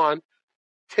 John,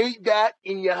 take that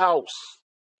in your house.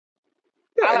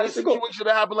 Yeah, I had a situation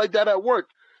that happened like that at work.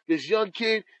 This young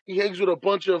kid, he hangs with a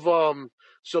bunch of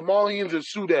Somalians and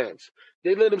Sudans.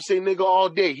 They let him say nigga all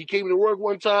day. He came to work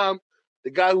one time. The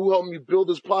guy who helped me build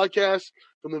this podcast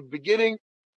from the beginning,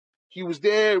 he was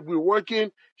there. We were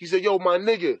working. He said, yo, my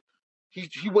nigga.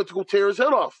 He went to go tear his head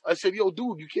off. I said, yo,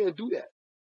 dude, you can't do that.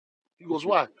 He goes,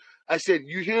 why? I said,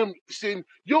 you hear him saying,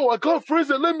 yo, I got friends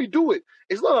that let me do it.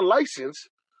 It's not a license,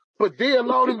 but they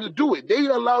allowed him to do it. They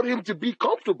allowed him to be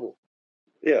comfortable.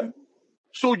 Yeah.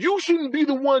 So you shouldn't be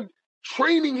the one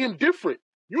training him different.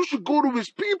 You should go to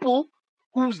his people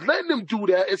who's letting him do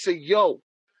that and say, yo,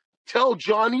 tell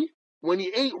Johnny when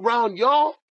he ain't around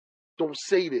y'all, don't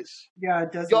say this. Yeah,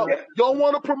 it doesn't. Y'all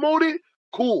want to promote it?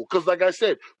 Cool. Because like I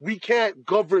said, we can't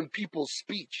govern people's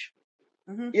speech.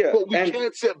 Yeah, but we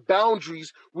can't set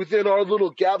boundaries within our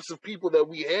little gaps of people that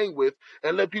we hang with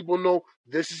and let people know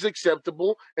this is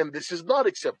acceptable and this is not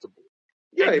acceptable.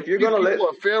 Yeah, and if you're going to let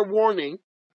a fair warning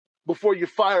before you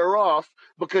fire off,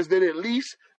 because then at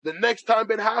least the next time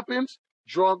it happens,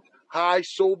 drunk, high,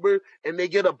 sober, and they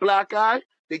get a black eye,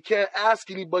 they can't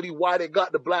ask anybody why they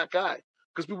got the black eye.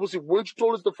 Because people say, weren't you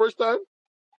told us the first time?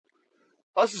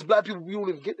 Us as black people, we don't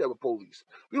even get that with police.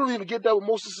 We don't even get that with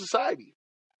most of society.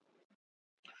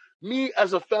 Me,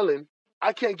 as a felon,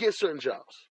 I can't get certain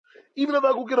jobs. Even if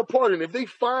I go get a pardon, if they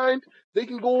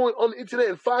can go on the internet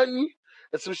and find me,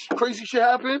 and some crazy shit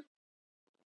happen,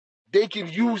 they can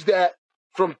use that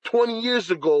from 20 years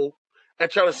ago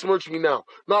and try to smirch me now,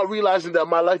 not realizing that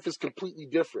my life is completely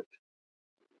different.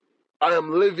 I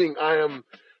am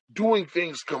doing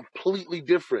things completely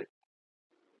different.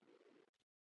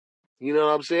 You know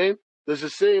what I'm saying? There's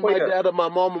a saying my dad and my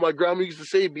mom and my grandma used to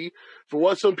say, B, for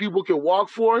what some people can walk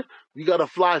for, we got to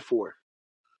fly for.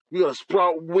 We got to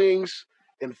sprout wings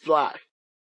and fly.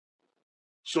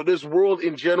 So this world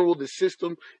in general, the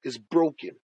system is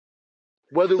broken.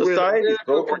 Whether we're in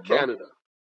America or Canada.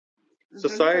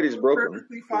 Society's broken.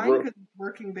 Perfectly fine because it's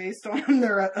working based on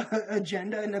their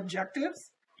agenda and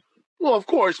objectives. Well, of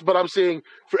course, but I'm saying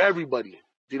for everybody.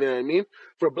 Do you know what I mean?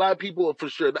 For black people, for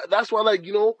sure. That's why, like,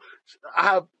 you know, I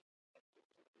have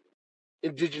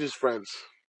indigenous friends.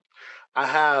 I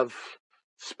have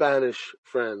Spanish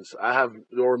friends.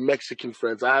 or Mexican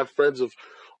friends. I have friends of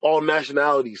all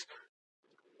nationalities.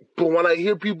 But when I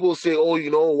hear people say, oh,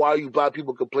 you know, why are you black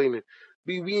people complaining?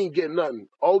 We ain't getting nothing.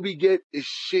 All we get is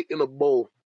shit in a bowl.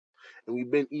 And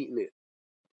we've been eating it.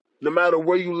 No matter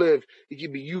where you live. It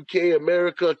could be UK,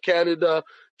 America, Canada,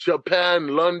 Japan,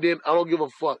 London. I don't give a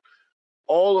fuck.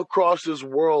 All across this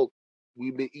world,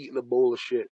 we've been eating a bowl of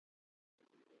shit.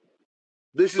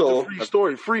 This is the Free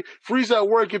story. Free's at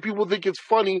work and people think it's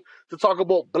funny to talk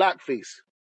about blackface.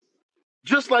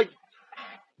 Just like,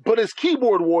 but it's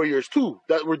keyboard warriors too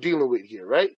that we're dealing with here,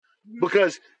 right?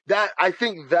 Because I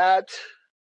think that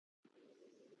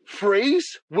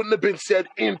phrase wouldn't have been said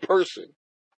in person.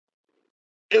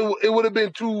 It would have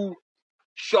been too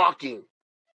shocking.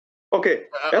 Okay,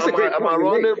 that's a great Am I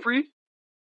wrong there, Free?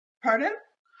 Pardon?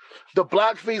 The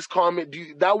blackface comment,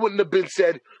 that wouldn't have been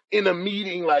said in a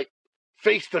meeting, like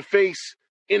face to face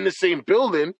in the same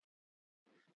building.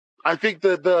 I think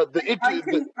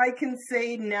I can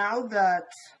say now that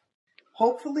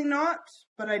hopefully not,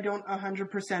 but I don't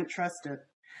 100% trust it.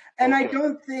 And okay. I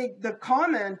don't think the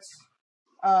comment,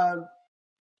 I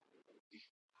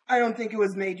don't think it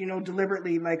was made,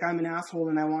 deliberately, like I'm an asshole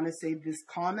and I want to say this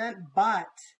comment, but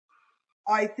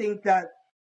I think that,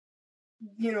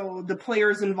 the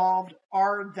players involved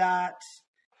are that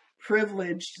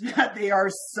privileged that they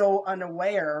are so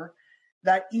unaware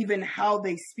that even how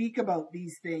they speak about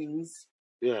these things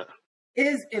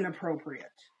is inappropriate,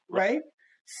 right?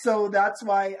 So that's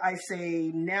why I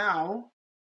say now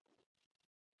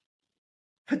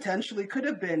potentially could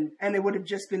have been, and it would have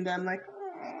just been them like,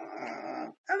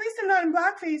 at least I'm not in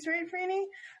blackface, right, Franny?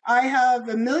 I have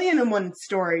 1,000,001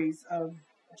 stories of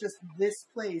just this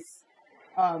place.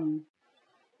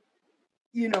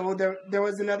 There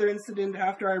was another incident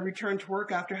after I returned to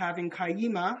work after having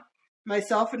Kaima.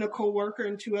 Myself and a coworker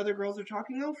and 2 other girls are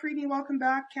talking, oh, Freedy, welcome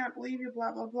back. Can't believe you,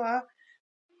 blah, blah, blah.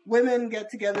 Women get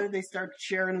together. They start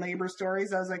sharing labor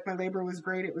stories. I was like, my labor was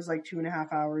great. It was like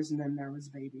 2.5 hours, and then there was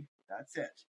a baby. That's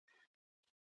it.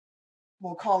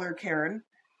 We'll call her Karen.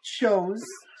 Chose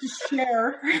to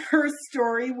share her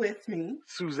story with me.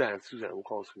 Suzanne. We'll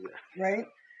call her Suzanne. Right?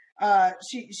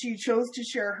 She chose to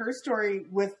share her story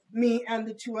with me and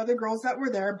the 2 other girls that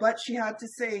were there, but she had to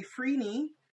say, Freeney,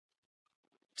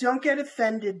 don't get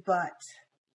offended, but.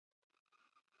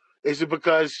 Is it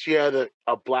because she had a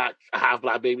half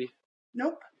black baby?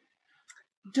 Nope.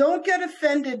 Don't get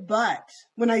offended, but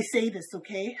when I say this,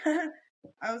 okay?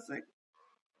 I was like,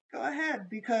 go ahead,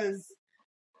 because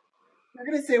you're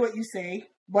going to say what you say,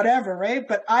 whatever, right?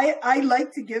 But I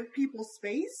like to give people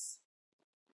space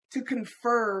to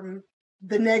confirm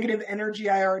the negative energy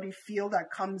I already feel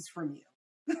that comes from you.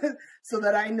 So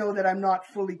that I know that I'm not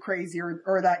fully crazy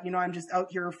or that, I'm just out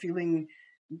here feeling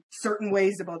certain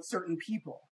ways about certain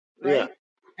people. Right? Yeah.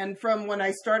 And from when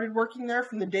I started working there,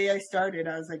 from the day I started,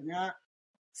 I was like, nah,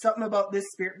 something about this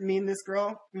spirit, me and this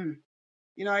girl.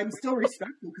 I'm still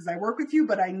respectful because I work with you,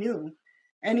 but I knew.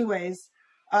 Anyways,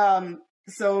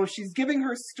 so she's giving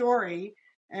her story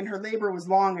and her labor was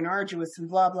long and arduous and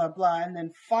blah, blah, blah. And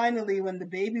then finally, when the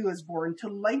baby was born, to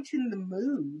lighten the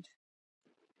mood,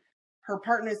 her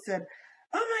partner said,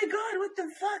 oh my God, what the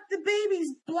fuck? The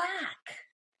baby's black.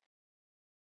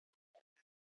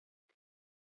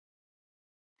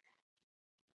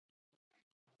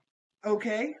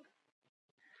 Okay.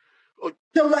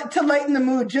 To lighten the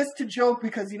mood, just to joke,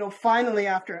 because, finally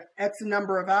after X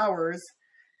number of hours,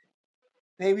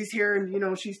 baby's here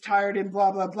and, she's tired and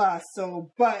blah, blah, blah.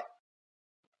 So, but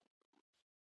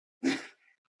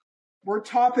were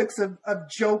topics of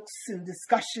jokes and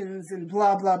discussions and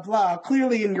blah, blah, blah.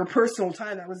 Clearly in your personal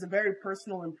time, that was a very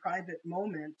personal and private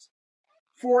moment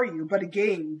for you. But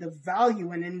again, the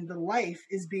value and in the life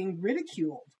is being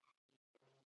ridiculed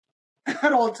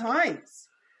at all times,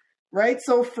 right?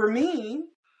 So for me,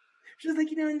 she was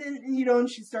like, and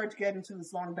she started to get into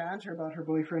this long banter about her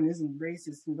boyfriend isn't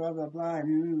racist and blah, blah, blah.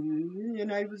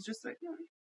 And I was just like,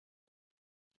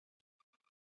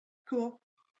 cool.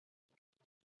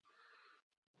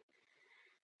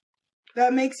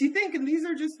 That makes you think, and these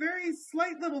are just very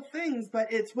slight little things,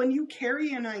 but it's when you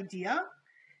carry an idea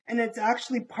and it's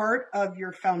actually part of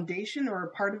your foundation or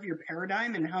a part of your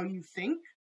paradigm and how you think.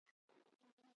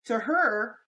 To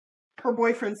her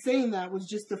boyfriend saying that was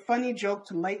just a funny joke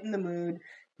to lighten the mood.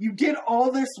 You did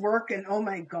all this work and oh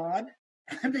my God,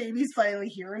 the baby's finally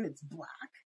here and it's black.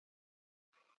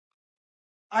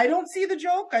 I don't see the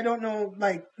joke. I don't know,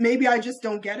 maybe I just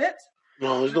don't get it.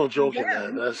 No, there's no joke in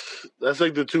that. That's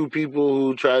like the 2 people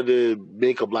who tried to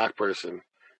make a black person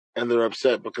and they're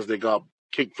upset because they got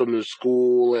kicked from their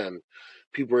school and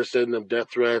people are sending them death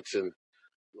threats and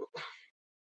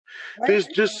there's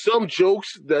just some jokes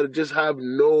that just have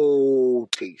no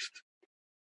taste.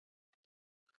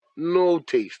 No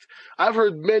taste. I've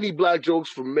heard many black jokes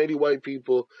from many white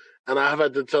people and I've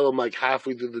had to tell them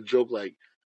halfway through the joke,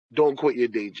 don't quit your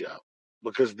day job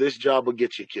because this job will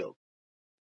get you killed.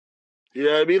 You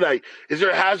know what I mean? Is there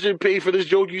a hazard pay for this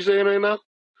joke you saying right now?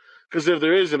 Because if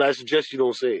there isn't, I suggest you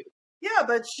don't say it. Yeah,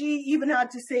 but she even had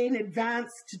to say in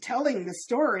advance to telling the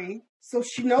story, so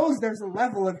she knows there's a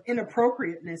level of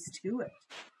inappropriateness to it.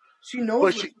 She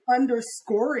knows what's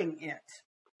underscoring it.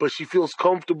 But she feels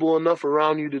comfortable enough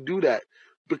around you to do that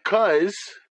because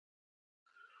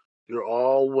you're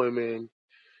all women,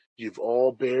 you've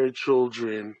all bear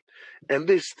children, and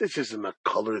this isn't a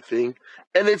color thing,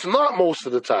 and it's not most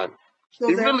of the time. So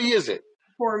it really isn't.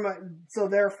 So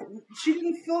therefore, she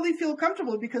didn't fully feel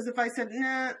comfortable because if I said,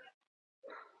 nah,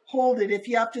 hold it. If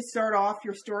you have to start off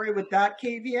your story with that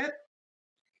caveat,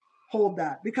 hold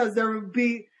that. Because there would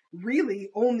be really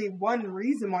only one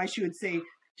reason why she would say,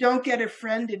 don't get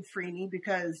offended, Freeney,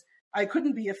 because I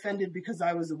couldn't be offended because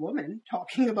I was a woman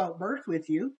talking about birth with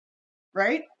you,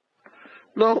 right?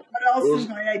 No. What else is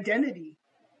my identity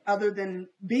other than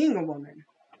being a woman?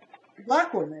 A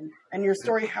Black woman. And your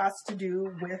story has to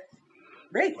do with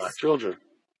race. Black children.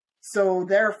 So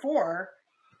therefore,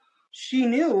 she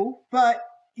knew, but,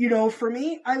 you know, for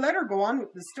me, I let her go on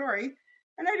with the story,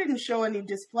 and I didn't show any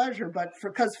displeasure, but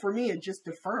because for me, it just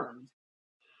affirmed.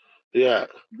 Yeah.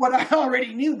 What I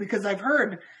already knew, because I've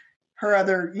heard her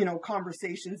other, you know,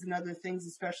 conversations and other things,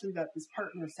 especially that this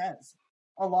partner says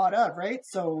a lot of, right?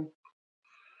 So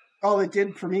all it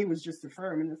did for me was just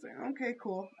affirm, and it's like, okay,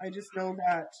 cool. I just know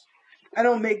that I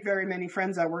don't make very many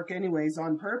friends at work anyways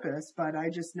on purpose, but I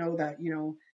just know that, you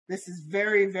know, this is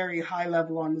very, very high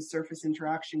level on the surface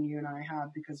interaction you and I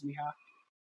have because we have.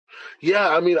 Yeah,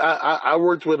 I mean, I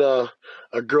worked with a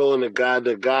girl and a guy.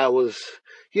 The guy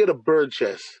he had a bird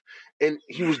chest, and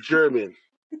he was German.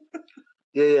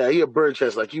 Yeah, he had a bird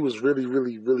chest. Like, he was really,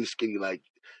 really, really skinny. Like,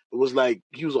 it was like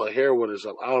he was on heroin or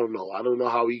something. I don't know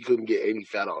how he couldn't get any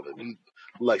fat on him. He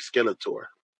like Skeletor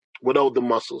without the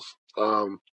muscles.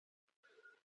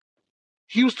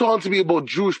 He was talking to me about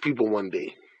Jewish people one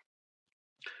day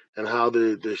and how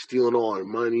they're stealing all our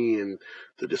money and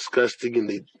they're disgusting and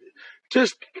they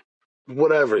just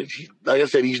whatever. Like I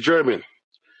said, he's German.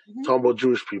 Mm-hmm. Talking about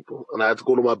Jewish people. And I had to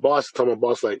go to my boss and tell my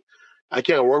boss, like, I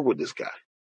can't work with this guy.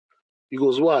 He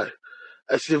goes, why?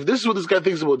 I said, if this is what this guy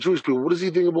thinks about Jewish people, what does he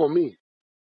think about me?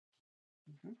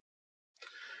 Mm-hmm.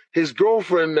 His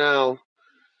girlfriend now,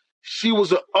 she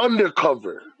was an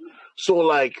undercover. So,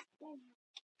 like,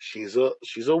 she's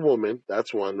a woman.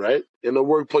 That's one, right? In a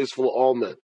workplace full of all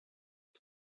men.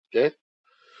 Okay?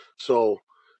 So,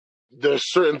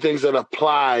 there's certain things that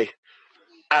apply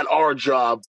at our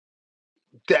job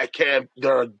there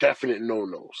are definite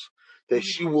no-nos. That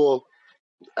she will,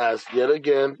 as yet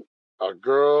again, a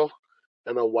girl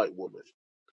and a white woman,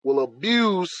 will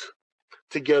abuse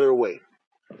to get her way.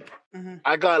 Mm-hmm.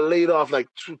 I got laid off like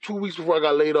 2 weeks before I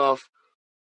got laid off.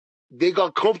 They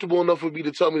got comfortable enough with me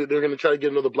to tell me that they're going to try to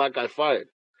get another black guy fired.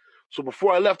 So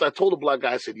before I left, I told the black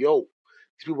guy, I said, yo,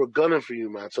 these people are gunning for you,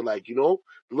 man. So, like, you know,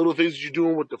 the little things you're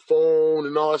doing with the phone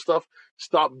and all that stuff,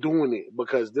 stop doing it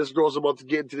because this girl's about to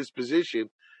get into this position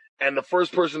and the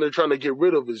first person they're trying to get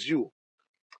rid of is you.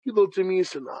 He looked at me and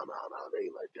said, no, they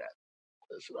ain't like that.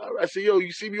 I said, yo,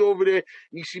 you see me over there and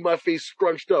you see my face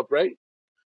scrunched up, right?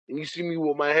 And you see me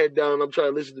with my head down and I'm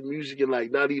trying to listen to music and, like,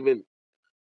 not even,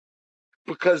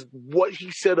 because what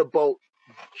he said about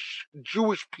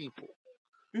Jewish people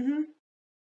mm-hmm.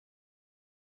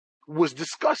 was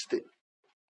disgusting.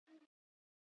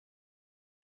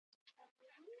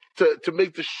 To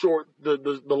make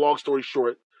the long story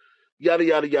short, yada,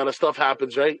 yada, yada, stuff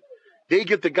happens, right? They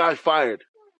get the guy fired.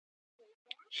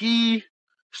 He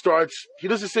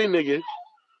doesn't say nigga,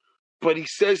 but he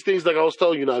says things like I was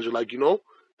telling you, Nigel, like, you know,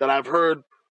 that I've heard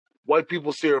white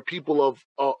people say or people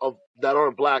of that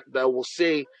aren't black that will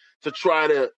say to try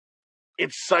to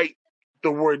incite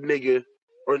the word nigga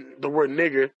or the word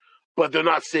nigger, but they're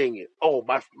not saying it. Oh,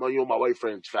 my white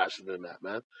friend's faster than that,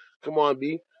 man. Come on,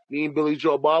 B. Me and Billy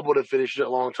Joe Bob would have finished it a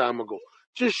long time ago.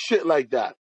 Just shit like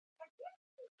that.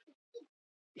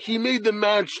 He made the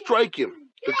man strike him.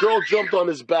 The girl jumped on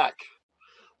his back.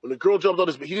 When the girl jumped on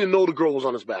his back, he didn't know the girl was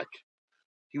on his back.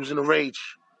 He was in a rage.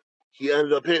 He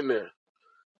ended up hitting her.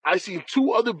 I seen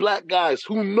 2 other black guys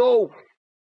who know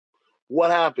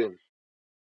what happened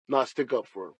not stick up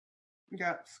for him.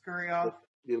 Yeah, scurry off.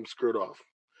 Get him scurred off.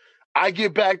 I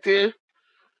get back there.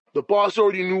 The boss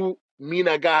already knew me and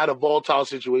that guy had a volatile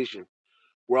situation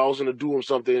where I was going to do him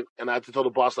something, and I had to tell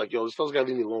the boss, like, yo, this guy's got to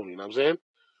leave me alone, you know what I'm saying?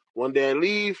 One day I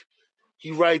leave,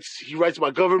 he writes my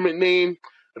government name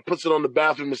and puts it on the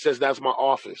bathroom and says that's my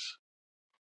office.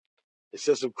 It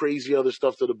says some crazy other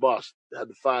stuff to the boss. I had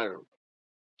to fire him.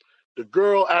 The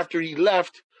girl, after he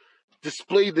left,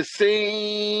 displayed the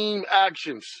same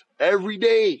actions every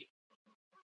day.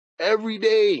 Every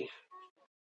day.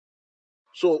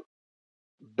 So,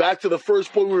 back to the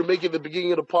first point we were making at the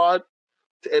beginning of the pod,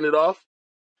 to end it off,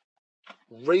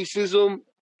 racism,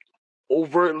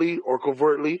 overtly or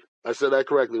covertly, I said that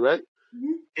correctly, right?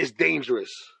 Mhm. Is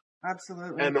dangerous.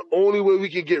 Absolutely. And the only way we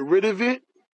can get rid of it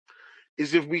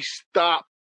is if we stop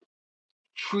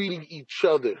treating each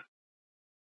other.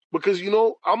 Because,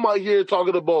 I'm out here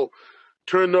talking about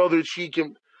turn the other cheek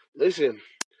and listen,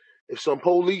 if some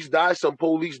police die, some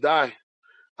police die.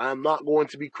 I'm not going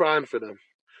to be crying for them.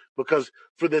 Because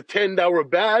for the 10 that were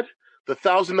bad, the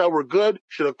 1,000 that were good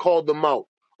should have called them out.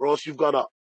 Or else you've got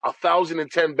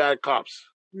 1,010 bad cops.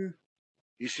 Mm.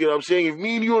 You see what I'm saying? If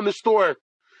me and you in the store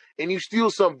and you steal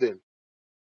something,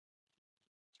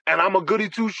 and I'm a goody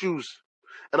two shoes,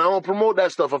 and I don't promote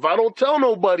that stuff, if I don't tell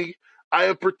nobody, I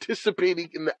am participating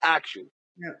in the action.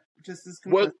 Yeah, just as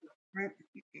What complicit, right?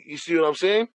 you see what I'm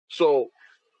saying? So,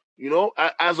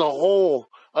 as a whole,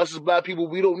 us as black people,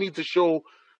 we don't need to show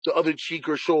the other cheek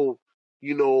or show,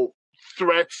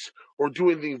 threats or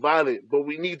do anything violent, but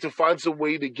we need to find some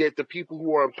way to get the people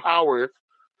who are in power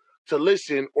to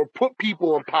listen or put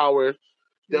people in power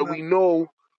that we know,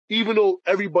 even though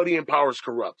everybody in power is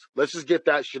corrupt. Let's just get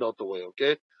that shit out the way,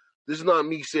 okay? This is not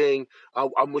me saying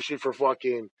I'm wishing for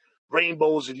fucking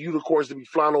rainbows and unicorns to be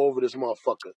flying all over this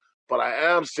motherfucker. But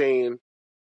I am saying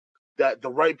that the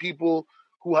right people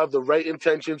who have the right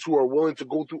intentions, who are willing to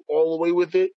go through all the way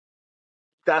with it,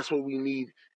 that's what we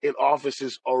need in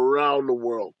offices around the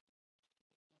world.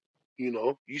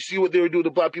 You see what they were doing to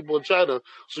black people in China.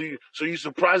 So you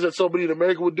surprised that somebody in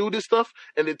America would do this stuff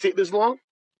and it take this long?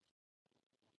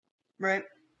 Right.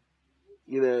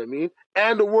 You know what I mean?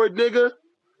 And the word nigga,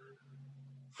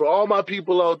 for all my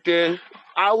people out there,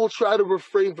 I will try to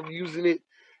refrain from using it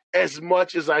as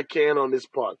much as I can on this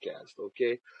podcast,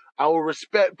 okay? I will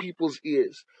respect people's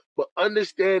ears. But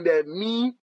understand that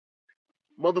me,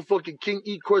 motherfucking King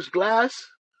E. Crush Glass,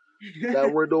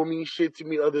 that word don't mean shit to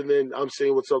me other than I'm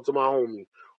saying what's up to my homie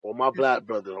or my black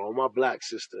brother or my black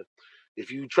sister. If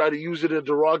you try to use it in a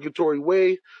derogatory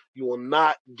way, you will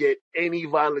not get any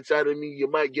violence out of me. You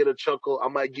might get a chuckle. I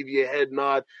might give you a head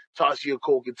nod, toss you a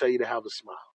Coke, and tell you to have a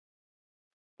smile.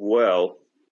 Well,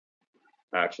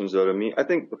 actions out of me. I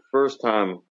think the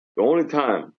only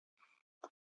time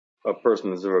a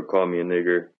person has ever called me a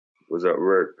nigger was at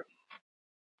work.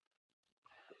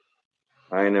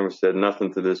 I ain't never said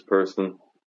nothing to this person.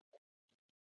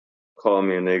 Call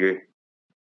me a nigger.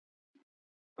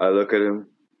 I look at him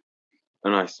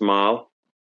and I smile.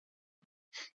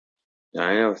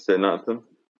 I ain't never said nothing.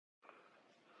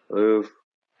 And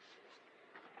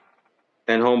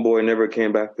homeboy never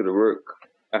came back to the work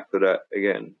after that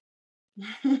again.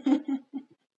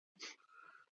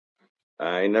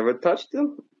 I never touched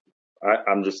him.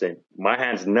 I'm just saying, my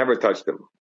hands never touched him.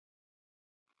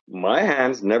 My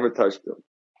hands never touched him.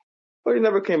 But he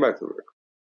never came back to work.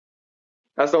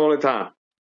 That's the only time.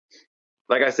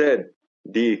 Like I said,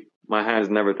 my hands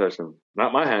never touched him.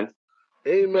 Not my hands.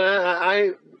 Hey, man,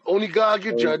 I only God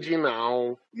can judge you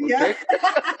now. Okay? Yeah.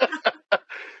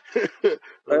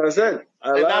 Like I said,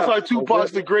 and that's why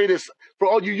Tupac's the greatest. For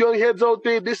all you young heads out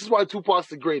there, this is why Tupac's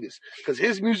the greatest. Because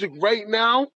his music right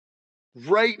now,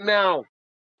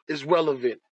 is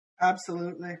relevant.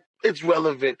 Absolutely. It's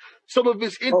relevant. Some of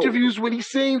his interviews when he's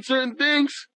saying certain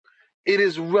things, it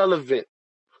is relevant.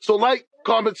 So like,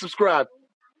 comment, subscribe.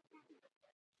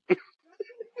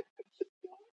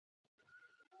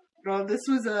 Well, this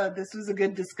was a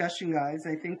good discussion, guys.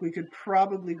 I think we could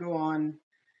probably go on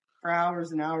for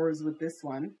hours and hours with this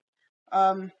one.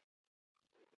 For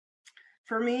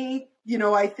me,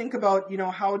 I think about,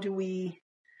 how do we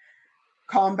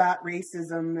combat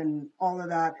racism and all of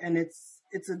that, and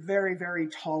it's a very, very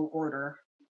tall order,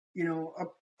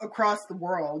 across the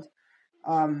world.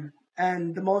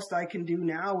 And the most I can do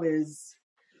now is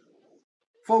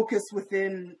focus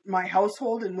within my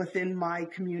household and within my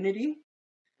community.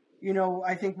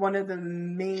 I think one of the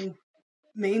main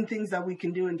things that we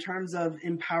can do in terms of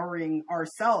empowering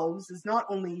ourselves is not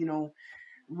only,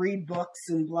 read books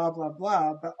and blah, blah,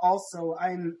 blah, but also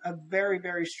I'm a very,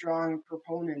 very strong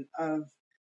proponent of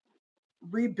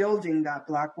rebuilding that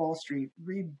Black Wall Street,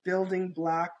 rebuilding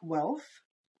Black wealth,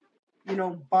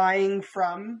 buying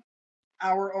from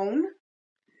our own,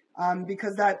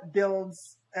 because that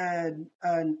builds an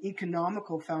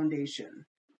economical foundation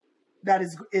that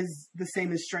is the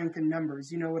same as strength in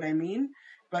numbers. You know what I mean?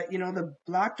 But, the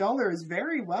black dollar is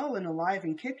very well and alive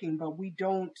and kicking, but we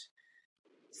don't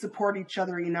support each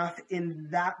other enough in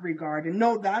that regard. And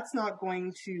no, that's not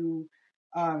going to,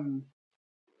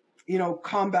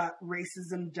 combat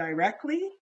racism directly.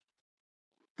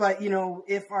 But,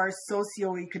 if our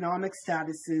socioeconomic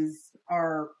statuses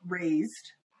are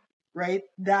raised, right,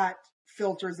 that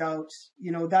filters out,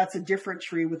 that's a different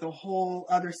tree with a whole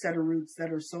other set of roots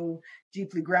that are so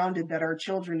deeply grounded that our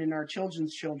children and our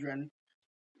children's children,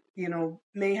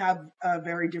 may have a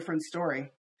very different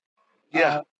story.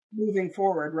 Yeah. Moving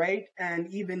forward, right?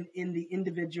 And even in the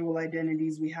individual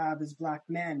identities we have as Black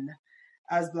men,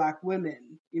 as Black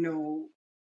women,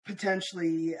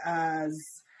 potentially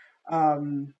as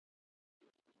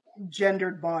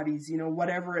gendered bodies,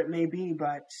 whatever it may be,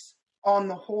 but on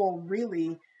the whole,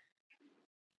 really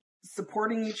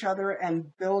supporting each other and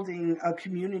building a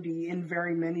community in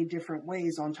very many different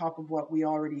ways on top of what we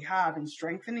already have, and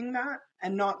strengthening that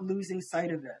and not losing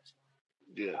sight of it.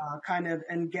 Yeah.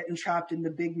 And getting trapped in the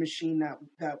big machine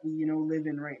that we live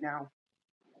in right now.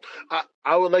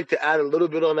 I would like to add a little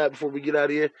bit on that before we get out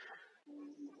of here.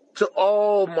 To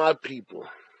all my people,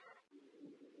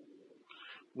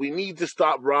 we need to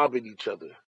stop robbing each other.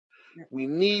 We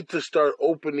need to start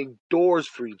opening doors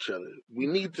for each other. We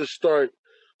need to start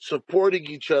supporting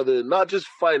each other, not just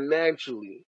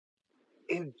financially,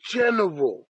 in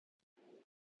general.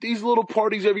 These little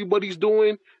parties everybody's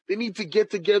doing, they need to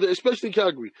get together, especially in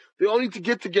Calgary. They all need to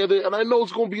get together, and I know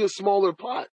it's going to be a smaller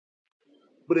pot.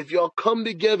 But if y'all come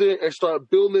together and start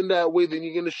building that way, then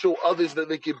you're going to show others that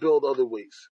they can build other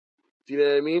ways. Do you know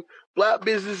what I mean? Black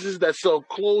businesses that sell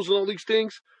clothes and all these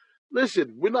things,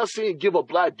 listen, we're not saying give a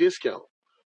Black discount.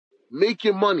 Make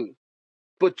your money,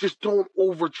 but just don't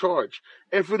overcharge.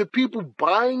 And for the people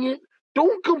buying it,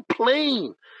 don't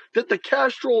complain that the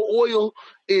castor oil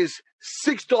is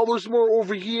 $6 more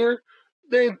over here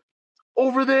than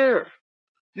over there.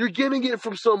 You're getting it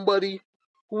from somebody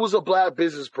who was a Black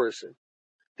business person.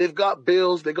 They've got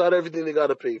bills, they got everything they got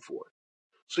to pay for.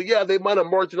 So yeah, they might have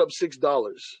marked it up $6,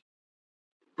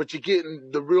 but you're getting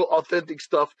the real authentic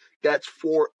stuff that's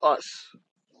for us.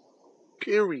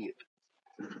 Period.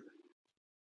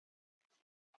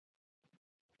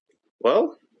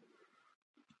 Well,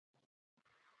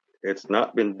 it's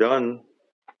not been done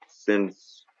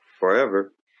since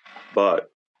forever,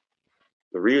 but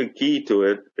the real key to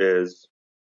it is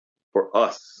for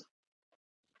us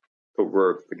to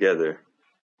work together.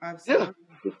 Absolutely.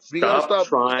 Yeah.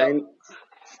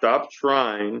 Stop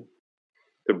trying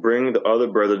to bring the other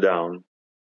brother down.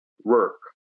 Work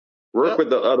with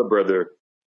the other brother.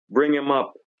 Bring him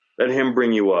up. Let him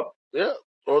bring you up. Yeah.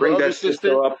 Or bring the that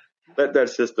sister up. Let that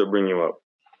sister bring you up.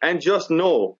 And just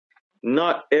know,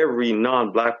 not every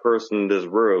non-Black person in this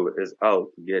world is out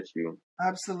to get you.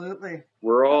 Absolutely.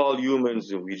 We're all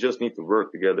humans, and we just need to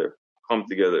work together, come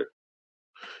together.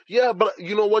 Yeah, but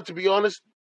you know what? To be honest,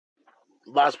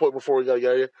 last point before we got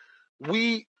here,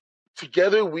 we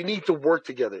need to work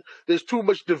together. There's too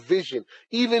much division.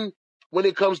 Even when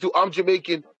it comes to I'm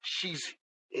Jamaican, she's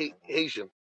Haitian.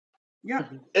 Yeah.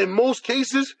 In most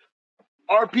cases,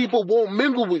 our people won't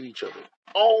mingle with each other.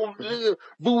 Oh,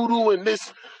 voodoo and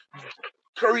this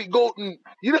curry goat, and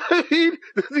you know what I mean?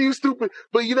 You stupid.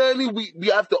 But you know what I mean? We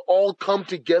have to all come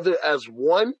together as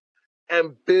one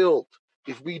and build.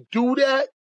 If we do that,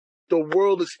 the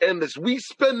world is endless. We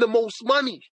spend the most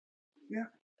money. Yeah.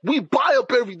 We buy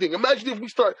up everything. Imagine if we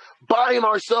start buying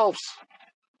ourselves,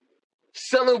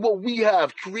 selling what we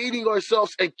have, creating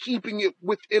ourselves, and keeping it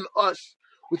within us,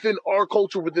 within our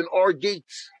culture, within our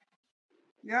gates.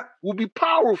 Yeah. We'll be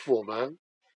powerful, man.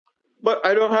 But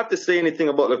I don't have to say anything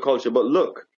about the culture. But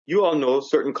look, you all know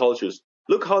certain cultures.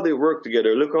 Look how they work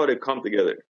together. Look how they come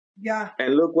together. Yeah.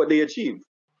 And look what they achieve.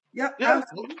 Yeah,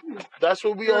 absolutely. That's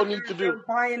what we all need to do. They're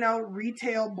buying out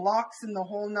retail blocks in the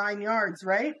whole 9 yards,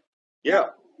 right? Yeah.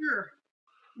 Sure.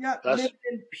 Yeah, live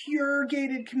in pure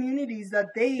gated communities that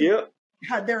they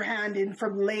had their hand in,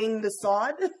 from laying the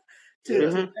sod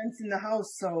to fencing the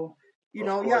house. So,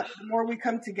 the more we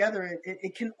come together,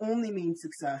 it can only mean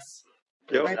success.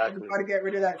 Yep. Right? Exactly. We've got to get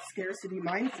rid of that scarcity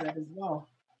mindset as well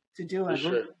to do it.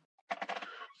 Sure.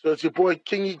 So it's your boy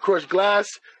Kingy Crush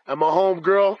Glass and my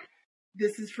homegirl.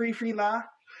 This is Free La.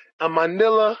 And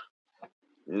Manila.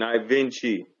 Nai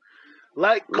Vinci.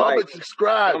 Like, comment,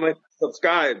 subscribe. Comment,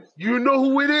 subscribe. You know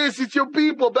who it is. It's your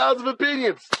people. Balance of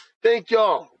Opinions. Thank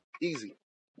y'all. Easy.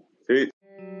 Peace.